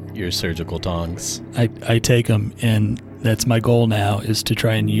your surgical tongs. I take them, and That's my goal now, is to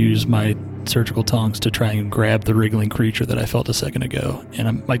try and use my surgical tongs to try and grab the wriggling creature that I felt a second ago.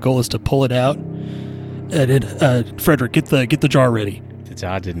 And my goal is to pull it out. Frederick, get the jar ready. The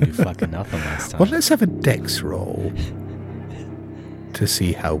jar didn't do fucking nothing last time. Well, let's have a dex roll to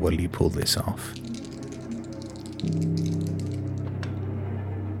see how well you pull this off.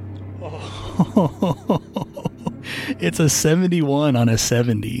 It's a 71 on a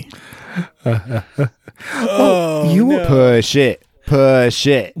 70. Push it. Push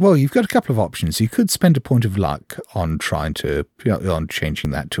it. Well, you've got a couple of options. You could spend a point of luck on on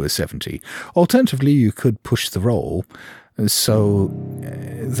changing that to a 70. Alternatively, you could push the roll. So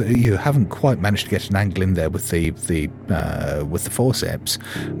you haven't quite managed to get an angle in there with the forceps.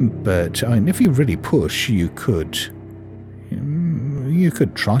 But I mean, if you really push, you could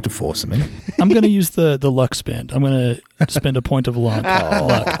try to force them in. I'm going to use the luck spend. I'm going to spend a point of luck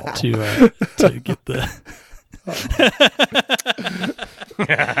to get the...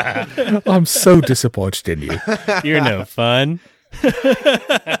 I'm so disappointed in you. You're no fun.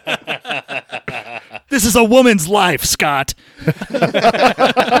 This is a woman's life, Scott.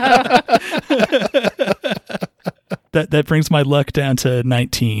 That brings my luck down to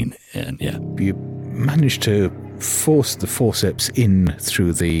 19, and yeah. You managed to force the forceps in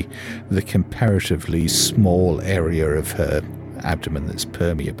through the comparatively small area of her abdomen that's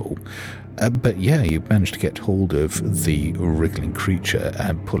permeable. But yeah, you managed to get hold of the wriggling creature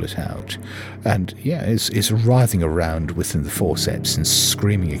and pull it out. And yeah, it's writhing around within the forceps and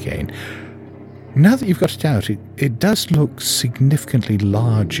screaming again. Now that you've got it out, it does look significantly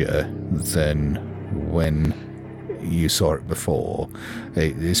larger than when you saw it before.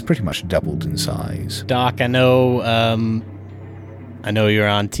 It's pretty much doubled in size. Doc, I know you're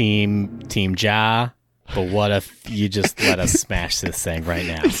on Team Ja. But what if you just let us smash this thing right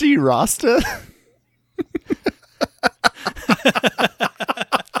now? Is he Rasta?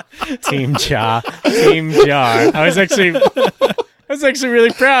 Team Ja. Team Jar. I was actually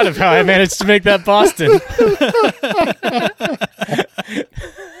really proud of how I managed to make that Boston.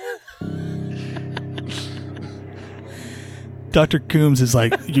 Dr. Coombs is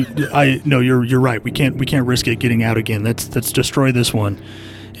like, you're right. We can't risk it getting out again. Let's destroy this one.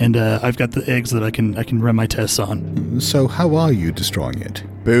 And I've got the eggs that I can run my tests on. So how are you destroying it?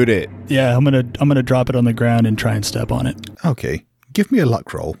 Boot it. Yeah, I'm gonna drop it on the ground and try and step on it. Okay, give me a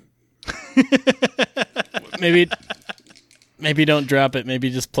luck roll. Maybe don't drop it.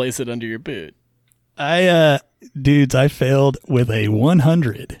 Maybe just place it under your boot. Dudes, I failed with a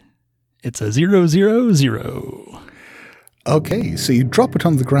 100. It's a 000. Okay, so you drop it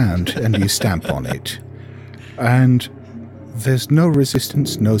on the ground and you stamp on it, and there's no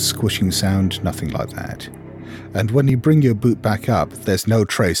resistance, no squishing sound, nothing like that. And when you bring your boot back up, there's no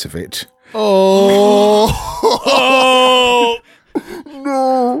trace of it. Oh!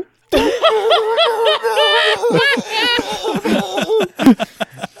 No!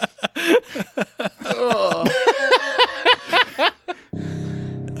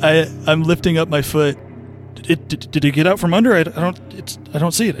 I'm lifting up my foot. Did it get out from under? I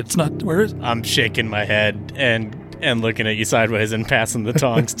don't see it. It's not. Where is it? I'm shaking my head and looking at you sideways and passing the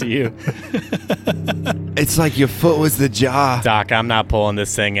tongs to you. It's like your foot was the jar. Doc, I'm not pulling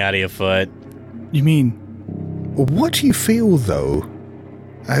this thing out of your foot. You mean? What do you feel, though,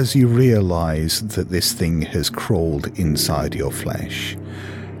 as you realize that this thing has crawled inside your flesh?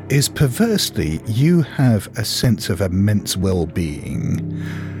 Is perversely, you have a sense of immense well-being.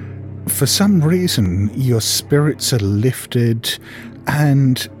 For some reason, your spirits are lifted,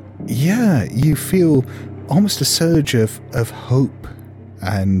 and yeah, you feel almost a surge of hope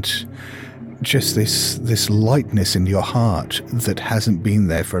and just this lightness in your heart that hasn't been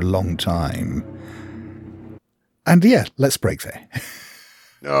there for a long time. And yeah, let's break there.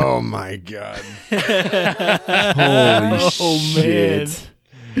 Oh my god. Holy shit.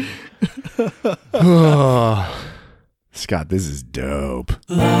 Oh. Scott, this is dope.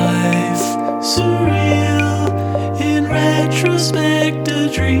 Life surreal, in retrospect a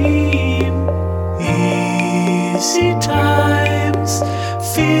dream. Easy times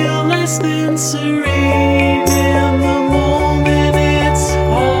feel less than serene.